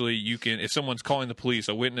 Eventually, you can, if someone's calling the police,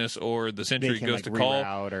 a witness or the sentry They can, goes like, to call,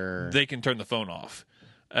 reroute or... they can turn the phone off,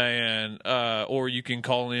 and or you can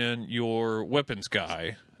call in your weapons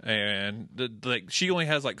guy. And like she only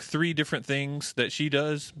has like 3 different things that she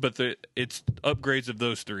does, but it's upgrades of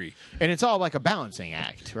those 3. And it's all like a balancing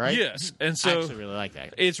act, right? Yes, and I so actually really like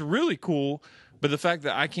that. it's really cool. But the fact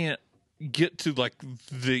that I can't get to like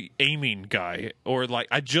the aiming guy, or like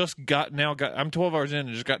I'm 12 hours in and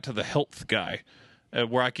just got to the health guy,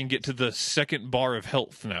 where I can get to the second bar of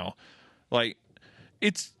health now. Like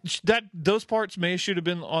it's that those parts should have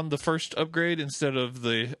been on the first upgrade instead of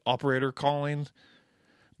the operator calling.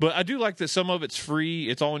 But I do like that some of it's free.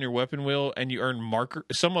 It's all in your weapon wheel, and you earn marker.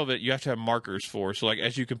 Some of it you have to have markers for. So, like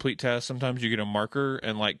as you complete tasks, sometimes you get a marker,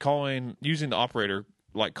 and like using the operator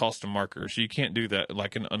like custom markers. You can't do that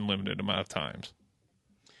like an unlimited amount of times.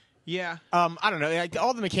 Yeah. I don't know. Like,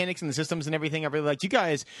 all the mechanics and the systems and everything I really liked. You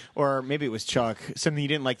guys, or maybe it was Chuck, something you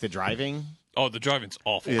didn't like the driving. Oh, the driving's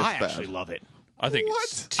awful. Yeah. I bad. actually love it. I think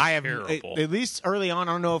it's terrible. At least early on,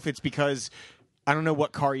 I don't know if it's because I don't know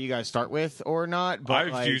what car you guys start with or not.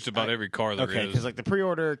 But I've used about every car there okay, is. because like the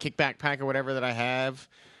pre-order kickback pack or whatever that I have,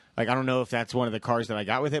 like I don't know if that's one of the cars that I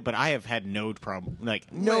got with it, but I have had no problem,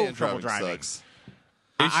 like no Man, trouble driving. Sucks.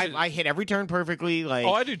 I hit every turn perfectly. Like,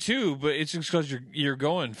 oh, I do too, but it's just because you're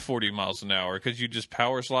going 40 miles an hour because you just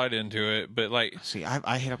power slide into it. But like, see,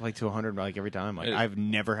 I hit up like to 100 like every time. Like I've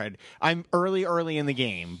never had. I'm early in the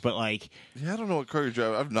game, but like Yeah, I don't know what car you're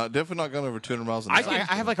driving. I've definitely not gone over 200 miles an hour.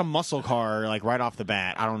 I have like a muscle car like right off the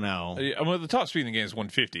bat. I don't know. I mean, the top speed in the game is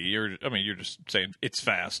 150. You're just saying it's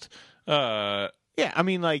fast. Yeah, I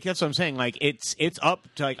mean, like that's what I'm saying. Like it's up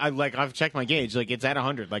to I've checked my gauge. Like it's at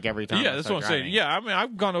 100 like every time. Yeah, that's what I'm saying. Yeah, I mean,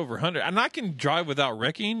 I've gone over 100, and I can drive without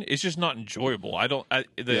wrecking. It's just not enjoyable.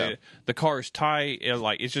 The car is tight.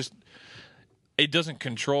 It's just it doesn't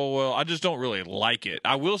control well. I just don't really like it.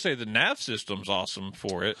 I will say the nav system's awesome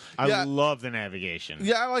for it. I love the navigation.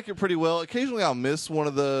 Yeah, I like it pretty well. Occasionally, I'll miss one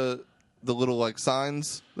of the little like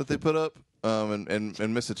signs that they put up,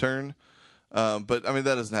 and miss a turn. But I mean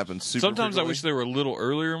that doesn't happen super. Sometimes frequently. I wish they were a little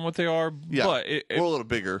earlier in what they are. Yeah, but or a little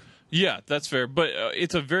bigger. Yeah, that's fair. But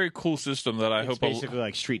it's a very cool system that I It's hope. basically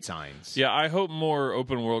like street signs. Yeah, I hope more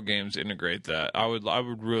open world games integrate that. I would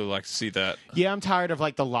really like to see that. Yeah, I'm tired of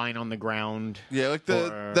like the line on the ground. Yeah, like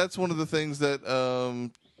that's one of the things that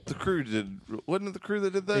the crew did. Wasn't it the crew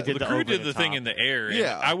that did that? They did The the crew over did the the thing top. in the air. and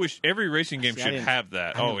Yeah. I wish every racing game See, I should didn't- have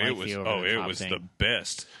that. I didn't Oh, like it was the over the top the thing.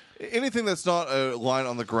 best. Anything that's not a line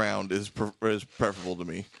on the ground is preferable to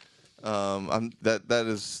me. That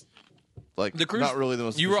is like The cruise, not really the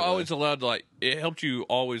most. You were efficient always way. allowed to it helped you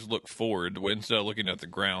always look forward instead of looking at the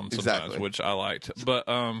ground sometimes, Exactly. which I liked. But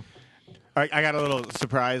All right, I got a little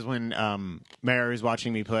surprise when Mary was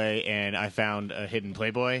watching me play, and I found a hidden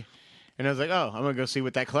Playboy. And I was like, oh, I'm going to go see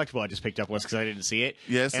what that collectible I just picked up was because I didn't see it.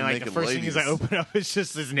 Yes, and the like the naked first thing is I ladies. open up, it's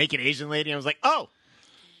just this naked Asian lady. I was like, oh,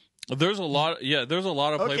 there's a lot there's a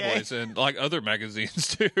lot of Okay. Playboys and like other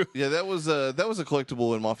magazines too. Yeah, that was a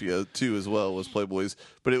collectible in Mafia 2 as well, was Playboys,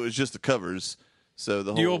 but it was just the covers. So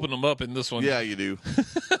the whole You open them up in this one. Yeah, you do.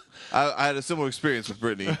 I had a similar experience with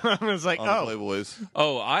Brittany I was like, on oh. the Playboys.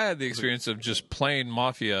 Oh, I had the experience of just playing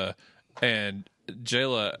Mafia, and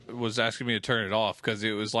Jayla was asking me to turn it off because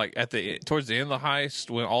it was like towards the end of the heist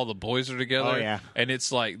when all the boys are together. Oh, yeah. And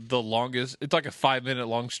it's like the longest. It's like a 5-minute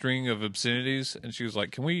long string of obscenities, and she was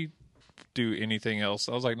like, "Can we do anything else?"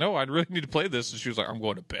 I was like, "No, I really need to play this." And she was like, "I'm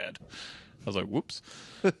going to bed." I was like, "Whoops."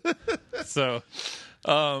 So.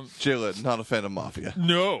 Jayla, not a fan of Mafia.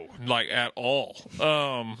 No, like at all.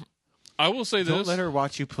 I will say Don't this: let her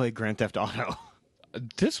watch you play Grand Theft Auto.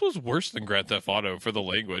 this was worse than Grand Theft Auto for the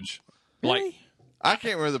language. Like, I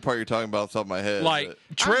can't remember the part you're talking about off the top of my head. like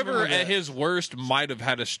but- Trevor remember at that. his worst might have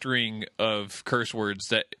had a string of curse words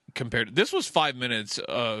that compared. This was 5 minutes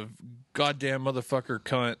of goddamn motherfucker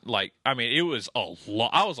cunt. Like, I mean, it was a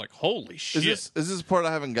lot. I was like, holy shit. is this a part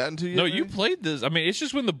I haven't gotten to yet? No, you maybe? played this. I mean, it's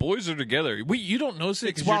just when the boys are together. You don't notice it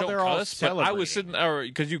It's because you while don't they're all cuss. But I was celebrating. sitting, or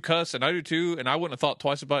because you cuss, and I do too. And I wouldn't have thought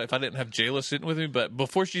twice about it if I didn't have Jayla sitting with me. But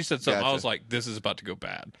before she said something, I Gotcha. was like, "This is about to go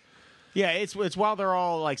bad." Yeah, it's while they're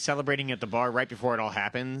all like celebrating at the bar right before it all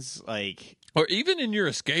happens. Like, Or even in your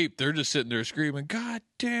escape, they're just sitting there screaming, "God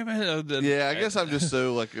damn it!" Yeah, I guess I'm just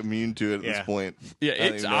so like immune to it at Yeah. this point. Yeah,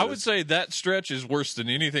 didn't it's. even I would notice. say that stretch is worse than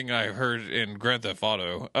anything I heard in Grand Theft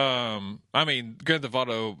Auto. I mean, Grand Theft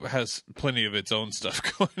Auto has plenty of its own stuff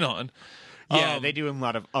going on. yeah, they do a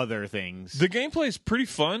lot of other things. The gameplay is pretty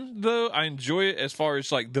fun, though. I enjoy it as far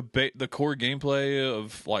as like the core gameplay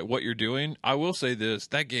of like what you're doing. I will say this: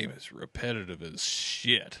 that game is repetitive as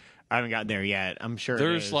shit. I haven't gotten there yet. I'm sure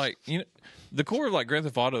There's it is. like the core of like Grand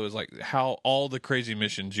Theft Auto is like how all the crazy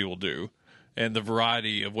missions you will do and the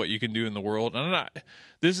variety of what you can do in the world. And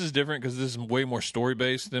this is different because this is way more story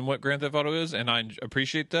based than what Grand Theft Auto is, and I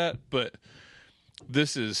appreciate that. But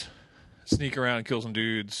this is sneak around, kill some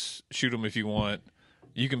dudes, shoot them if you want.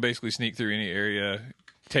 You can basically sneak through any area,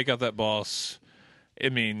 take out that boss. I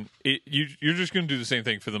mean, you're just going to do the same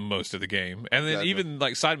thing for the most of the game. And then Gotcha. even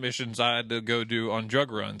like side missions I had to go do on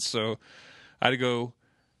drug runs. So I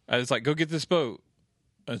was like, go get this boat.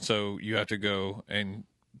 And so you have to go and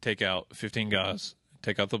take out 15 guys,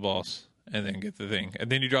 take out the boss, and then get the thing. And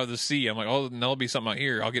then you drive to the sea. I'm like, oh, there'll be something out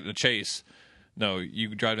here. I'll get in a chase. No,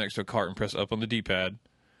 you drive next to a cart and press up on the D-pad,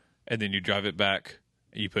 and then you drive it back,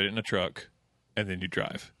 you put it in a truck, and then you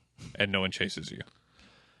drive. And no one chases you.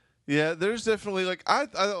 Yeah, there's definitely like I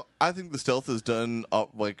think the stealth is done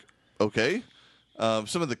like okay.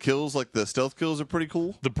 Some of the kills, like the stealth kills, are pretty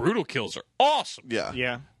cool. The brutal kills are awesome. Yeah,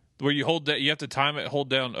 Yeah. Where you hold that, you have to time it, hold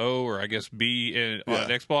down O or I guess B on an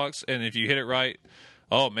Xbox, and if you hit it right,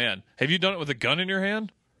 oh man, have you done it with a gun in your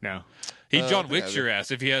hand? No. He John I Wicks your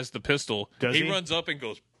ass if he has the pistol. Does he? Runs up and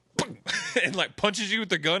goes boom, and like punches you with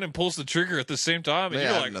the gun and pulls the trigger at the same time, and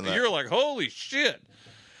Yeah, I haven't done that. you're like, holy shit.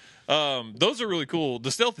 Those are really cool.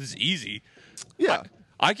 The stealth is easy. yeah.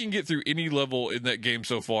 I can get through any level in that game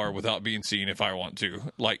so far without being seen if I want to.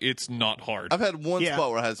 Like, it's not hard. I've had one Yeah.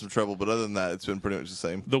 spot where I had some trouble, but other than that, it's been pretty much the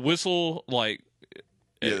same. The whistle, like,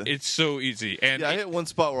 Yeah. it's so easy. And Yeah, I hit one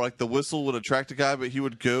spot where like the whistle would attract a guy, but he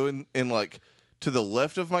would go in like to the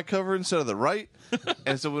left of my cover instead of the right.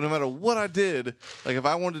 And so no matter what I did, like if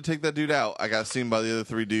I wanted to take that dude out, I got seen by the other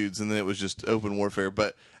 3 dudes, and then it was just open warfare.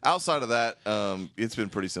 But outside of that, it's been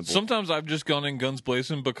pretty simple. sometimes I've just gone in guns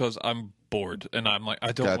blazing because I'm bored and I'm like,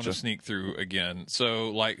 I don't want to Gotcha. sneak through again. So,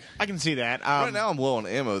 like, I can see that. Right now I'm low on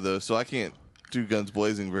ammo though, so I can't do guns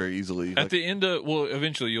blazing very easily. at the end of, well,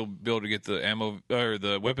 eventually you'll be able to get the ammo or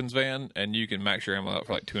the weapons van, and you can max your ammo out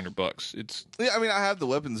for like $200. It's Yeah, I mean I have the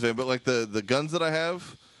weapons van, but like the guns that I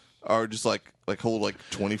have are just like hold like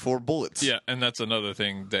 24 bullets. yeah, and that's another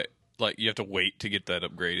thing that like you have to wait to get that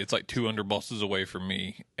upgrade. It's like 200 bosses away from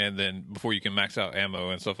me, and then before you can max out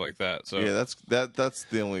ammo and stuff like that. So Yeah, that's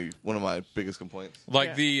the only one of my biggest complaints.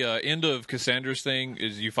 like the end of Cassandra's thing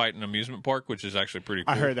is you fight an amusement park, which is actually pretty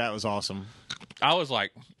cool. I heard that was awesome. I was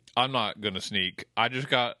like, I'm not gonna sneak. I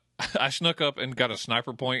snuck up and got a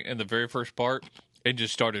sniper point in the very first part and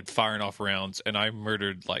just started firing off rounds, and I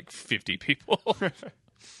murdered like 50 people.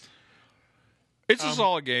 It's a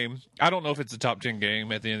solid game. I don't know if it's a top 10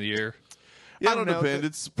 game at the end of the year. Yeah, I it'll don't know, depend.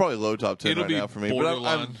 It's probably low top 10 It'll right be now for me, but I'm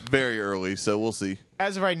borderline. very early, so we'll see.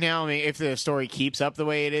 As of right now, I mean, if the story keeps up the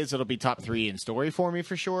way it is, it'll be top 3 in story for me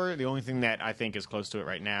for sure. The only thing that I think is close to it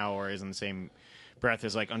right now, or is in the same breath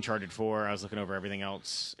as like Uncharted 4, I was looking over everything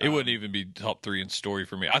else. It wouldn't even be top 3 in story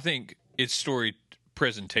for me. I think its story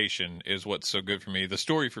presentation is what's so good for me. The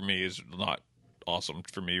story for me is not awesome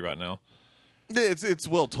for me right now. Yeah, it's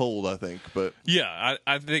well told, I think, but Yeah,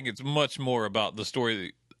 I think it's much more about the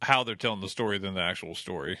story, how they're telling the story, than the actual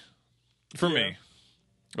story. For me,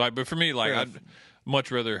 like, but for me, like, Fair I'd enough. much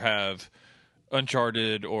rather have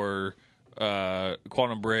Uncharted or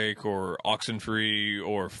Quantum Break or Oxenfree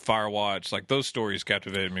or Firewatch. Like, those stories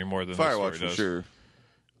captivated me more than this Firewatch story for does. sure.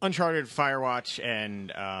 Uncharted, Firewatch, and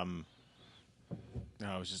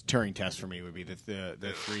no, it was just Turing Test for me would be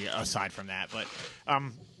the 3 aside from that. But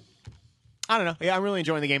I don't know. Yeah, I'm really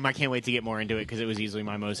enjoying the game. I can't wait to get more into it because it was easily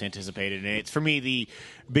my most anticipated, and it's for me the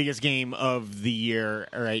biggest game of the year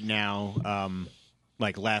right now.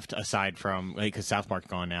 Like left aside from because South Park's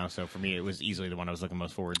gone now, so for me it was easily the one I was looking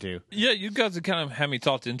most forward to. Yeah, you guys have kind of had me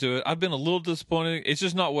talked into it. I've been a little disappointed. It's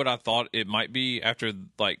just not what I thought it might be after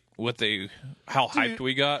like how hyped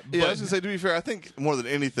we got. Yeah, I But was gonna say, to be fair, I think more than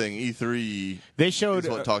anything, E3 They showed is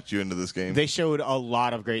what talked you into this game. they showed a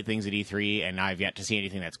lot of great things at E3, and I've yet to see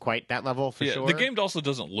anything that's quite that level for yeah, sure. the game also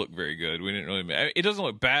doesn't look very good. We didn't really. It doesn't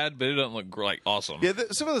look bad, but it doesn't look like awesome. Yeah,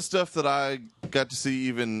 some of the stuff that I got to see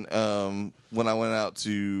even when I went out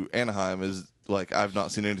to Anaheim is like I've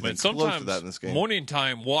not seen anything But close to sometimes that in this game. morning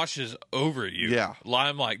time washes over you. Yeah.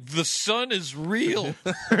 I'm like, the sun is real.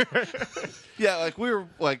 Yeah, like we were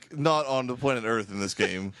like not on the planet Earth in this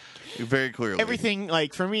game, very clearly. Everything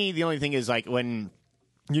like for me, the only thing is like when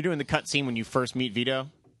you're doing the cutscene when you first meet Vito,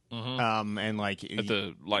 and like at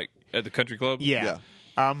the country club. yeah.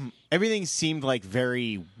 Everything seemed like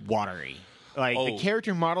very watery. Like the Oh.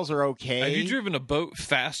 character models are okay. Have you driven a boat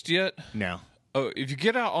fast yet? No. Oh, if you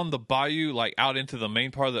get out on the bayou, like out into the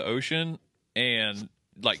main part of the ocean, and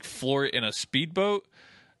like floor it in a speedboat,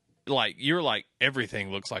 like you're like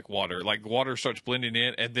everything looks like water. Like water starts blending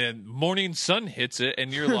in, and then morning sun hits it,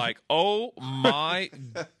 and you're like, oh my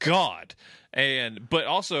god. But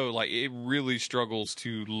also like it really struggles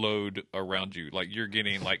to load around you. Like you're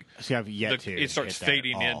getting like See, I've yet to. it starts hit that at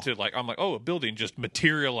fading all. into like I'm like, oh, a building just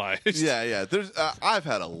materialized. Yeah. There's I've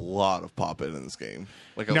had a lot of pop in this game,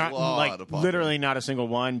 like a Not lot like of pop. literally not a single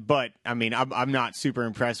one, but I mean, I'm not super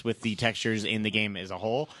impressed with the textures in the game as a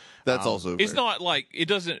whole. That's also It's fair. not like it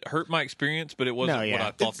doesn't hurt my experience, but it wasn't No, yeah. what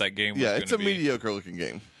I thought that game was. Yeah, it's a gonna be. mediocre looking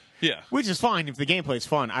game. Yeah. Which is fine if the gameplay's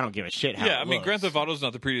fun. I don't give a shit how. Yeah, it I mean, looks. Grand Theft Auto's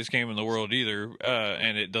not the prettiest game in the world either,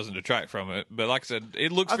 and it doesn't detract from it. But like I said,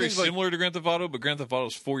 it looks I very think, like- similar to Grand Theft Auto, but Grand Theft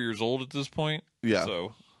Auto's 4 years old at this point. Yeah. So, Yeah,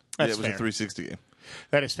 That's it was fair. a 360 game.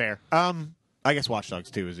 That is fair. I guess Watch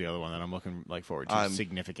Dogs 2 is the other one that I'm looking forward to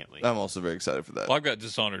significantly. I'm also very excited for that. well, I've got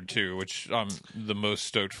Dishonored 2, which I'm the most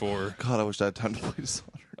stoked for. God, I wish I had time to play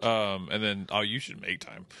Dishonored. And then, you should make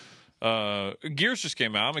time. Gears just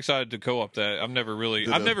came out. I'm excited to co-op that. I've never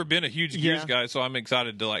been a huge Gears guy, so I'm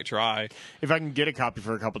excited to like try. If I can get a copy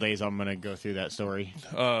for a couple days, I'm gonna go through that story.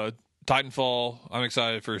 Titanfall. I'm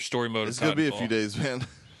excited for story mode. It's gonna be a few days, man.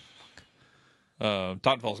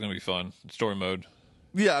 Titanfall's gonna be fun. Story mode.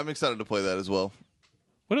 Yeah, I'm excited to play that as well.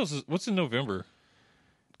 What else? What's in November?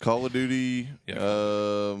 Call of Duty.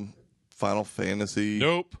 Final Fantasy.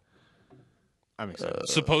 Nope. I'm excited.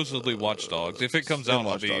 Supposedly Watch Dogs. If it comes out,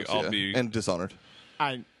 I'll be and Dishonored.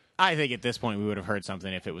 I think at this point we would have heard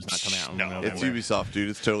something if it was not coming out. No. It's Ubisoft,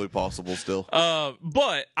 dude. It's totally possible still.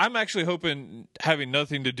 But I'm actually hoping, having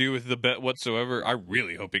nothing to do with the bet whatsoever, I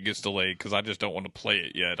really hope it gets delayed because I just don't want to play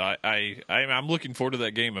it yet. I'm looking forward to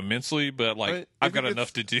that game immensely, but I've got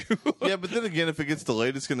enough to do. Yeah, but then again, if it gets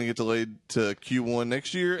delayed, it's going to get delayed to Q1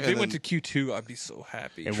 next year. If it went to Q2, I'd be so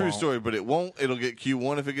happy. True story, but it won't. It'll get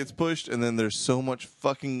Q1 if it gets pushed, and then there's so much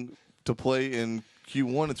fucking to play in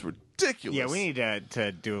Q1. It's ridiculous. Yeah, we need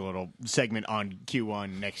to do a little segment on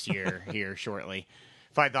Q1 next year here shortly.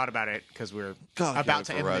 If I thought about it, because we're about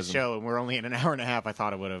to end the show and we're only in an hour and a half, I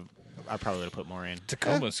probably would have put more in.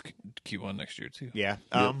 Tacoma's Q1 next year too. Yeah.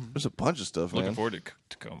 There's a bunch of stuff, man. Looking forward to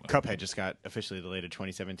Tacoma. Cuphead just got officially delayed to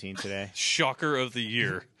 2017 today. Shocker of the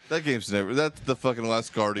year. That game's that's the fucking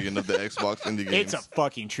last guardian of the Xbox indie games. It's a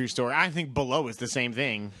fucking true story. I think Below is the same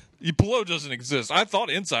thing. Below doesn't exist. I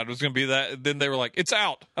thought Inside was going to be that. Then they were like, it's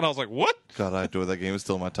out. And I was like, what? God, I adore that game. It's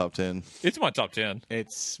still in my top 10. It's my top 10.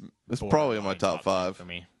 It's probably in my top 5 for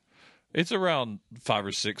me. It's around 5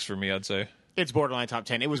 or 6 for me, I'd say. It's borderline top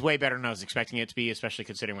 10. It was way better than I was expecting it to be, especially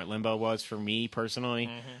considering what Limbo was for me personally.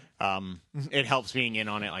 It helps being in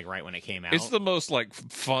on it like right when it came out. It's the most like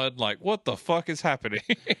fun, like what the fuck is happening?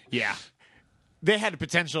 Yeah. They had the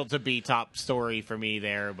potential to be top story for me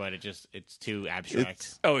there, but it's too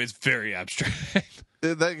abstract. It's very abstract.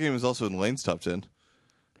 That game is also in Lane's top 10.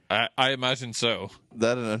 I imagine so.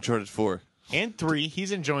 That and Uncharted 4. And 3.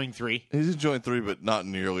 He's enjoying 3. He's enjoying 3, but not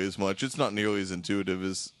nearly as much. It's not nearly as intuitive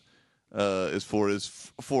as 4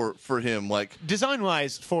 is for him. Like design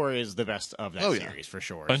wise, 4 is the best of that series for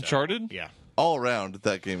sure. Uncharted? So, yeah. All around,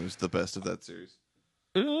 that game is the best of that series.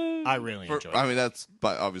 I really enjoyed it. I mean, that's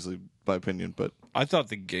obviously my opinion, but I thought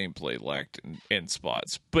the gameplay lacked in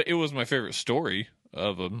spots, but it was my favorite story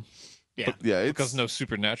of them. Yeah. Yeah, because no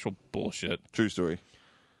supernatural bullshit. True story.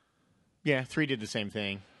 Yeah, 3 did the same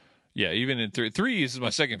thing. Yeah, even in 3. 3 is my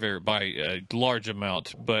second favorite by a large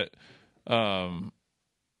amount, but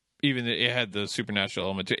even it had the supernatural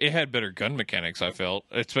element to it. It had better gun mechanics, I felt,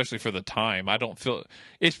 especially for the time. I don't feel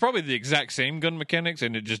it's probably the exact same gun mechanics,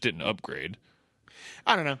 and it just didn't upgrade.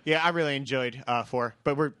 I don't know. Yeah, I really enjoyed 4,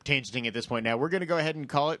 but we're tangenting at this point now. We're going to go ahead and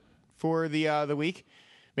call it for the week.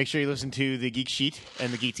 Make sure you listen to the Geek Sheet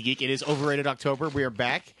and the Geek to Geek. It is Overrated October. We are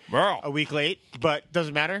back a week late, but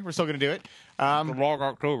doesn't matter. We're still going to do it. The long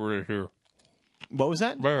October this year. What was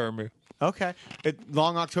that? Bear me. Okay.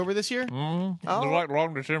 Long October this year? Mm-hmm. Oh. It's like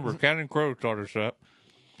long December. Counting Crows started us up.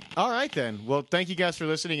 All right, then. Well, thank you guys for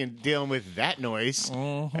listening and dealing with that noise.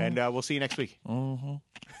 Mm-hmm. And we'll see you next week. Mm-hmm.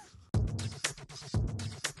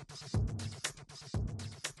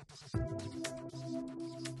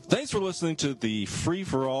 Thanks for listening to the Free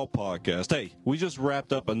For All podcast. Hey, we just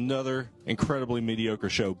wrapped up another incredibly mediocre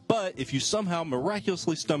show, but if you somehow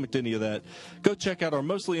miraculously stomached any of that, go check out our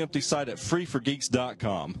mostly empty site at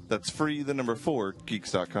freeforgeeks.com. That's free, the number 4,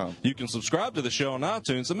 geeks.com. You can subscribe to the show on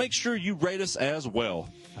iTunes and make sure you rate us as well.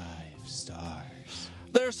 5 stars.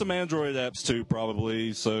 There's some Android apps too,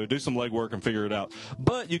 probably, so do some legwork and figure it out.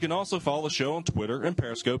 But you can also follow the show on Twitter and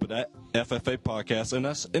Periscope at FFA Podcast, and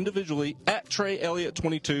us individually at Trey Elliott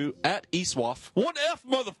 22, at Eastwoff, What F,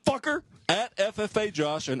 motherfucker? at FFA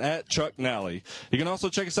Josh, and at Chuck Nally. You can also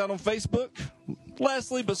check us out on Facebook.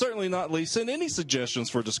 Lastly, but certainly not least, send any suggestions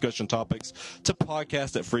for discussion topics to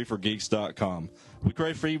podcast@freeforgeeks.com. We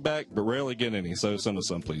crave feedback, but rarely get any, so send us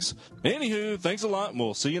some, please. Anywho, thanks a lot, and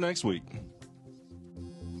we'll see you next week.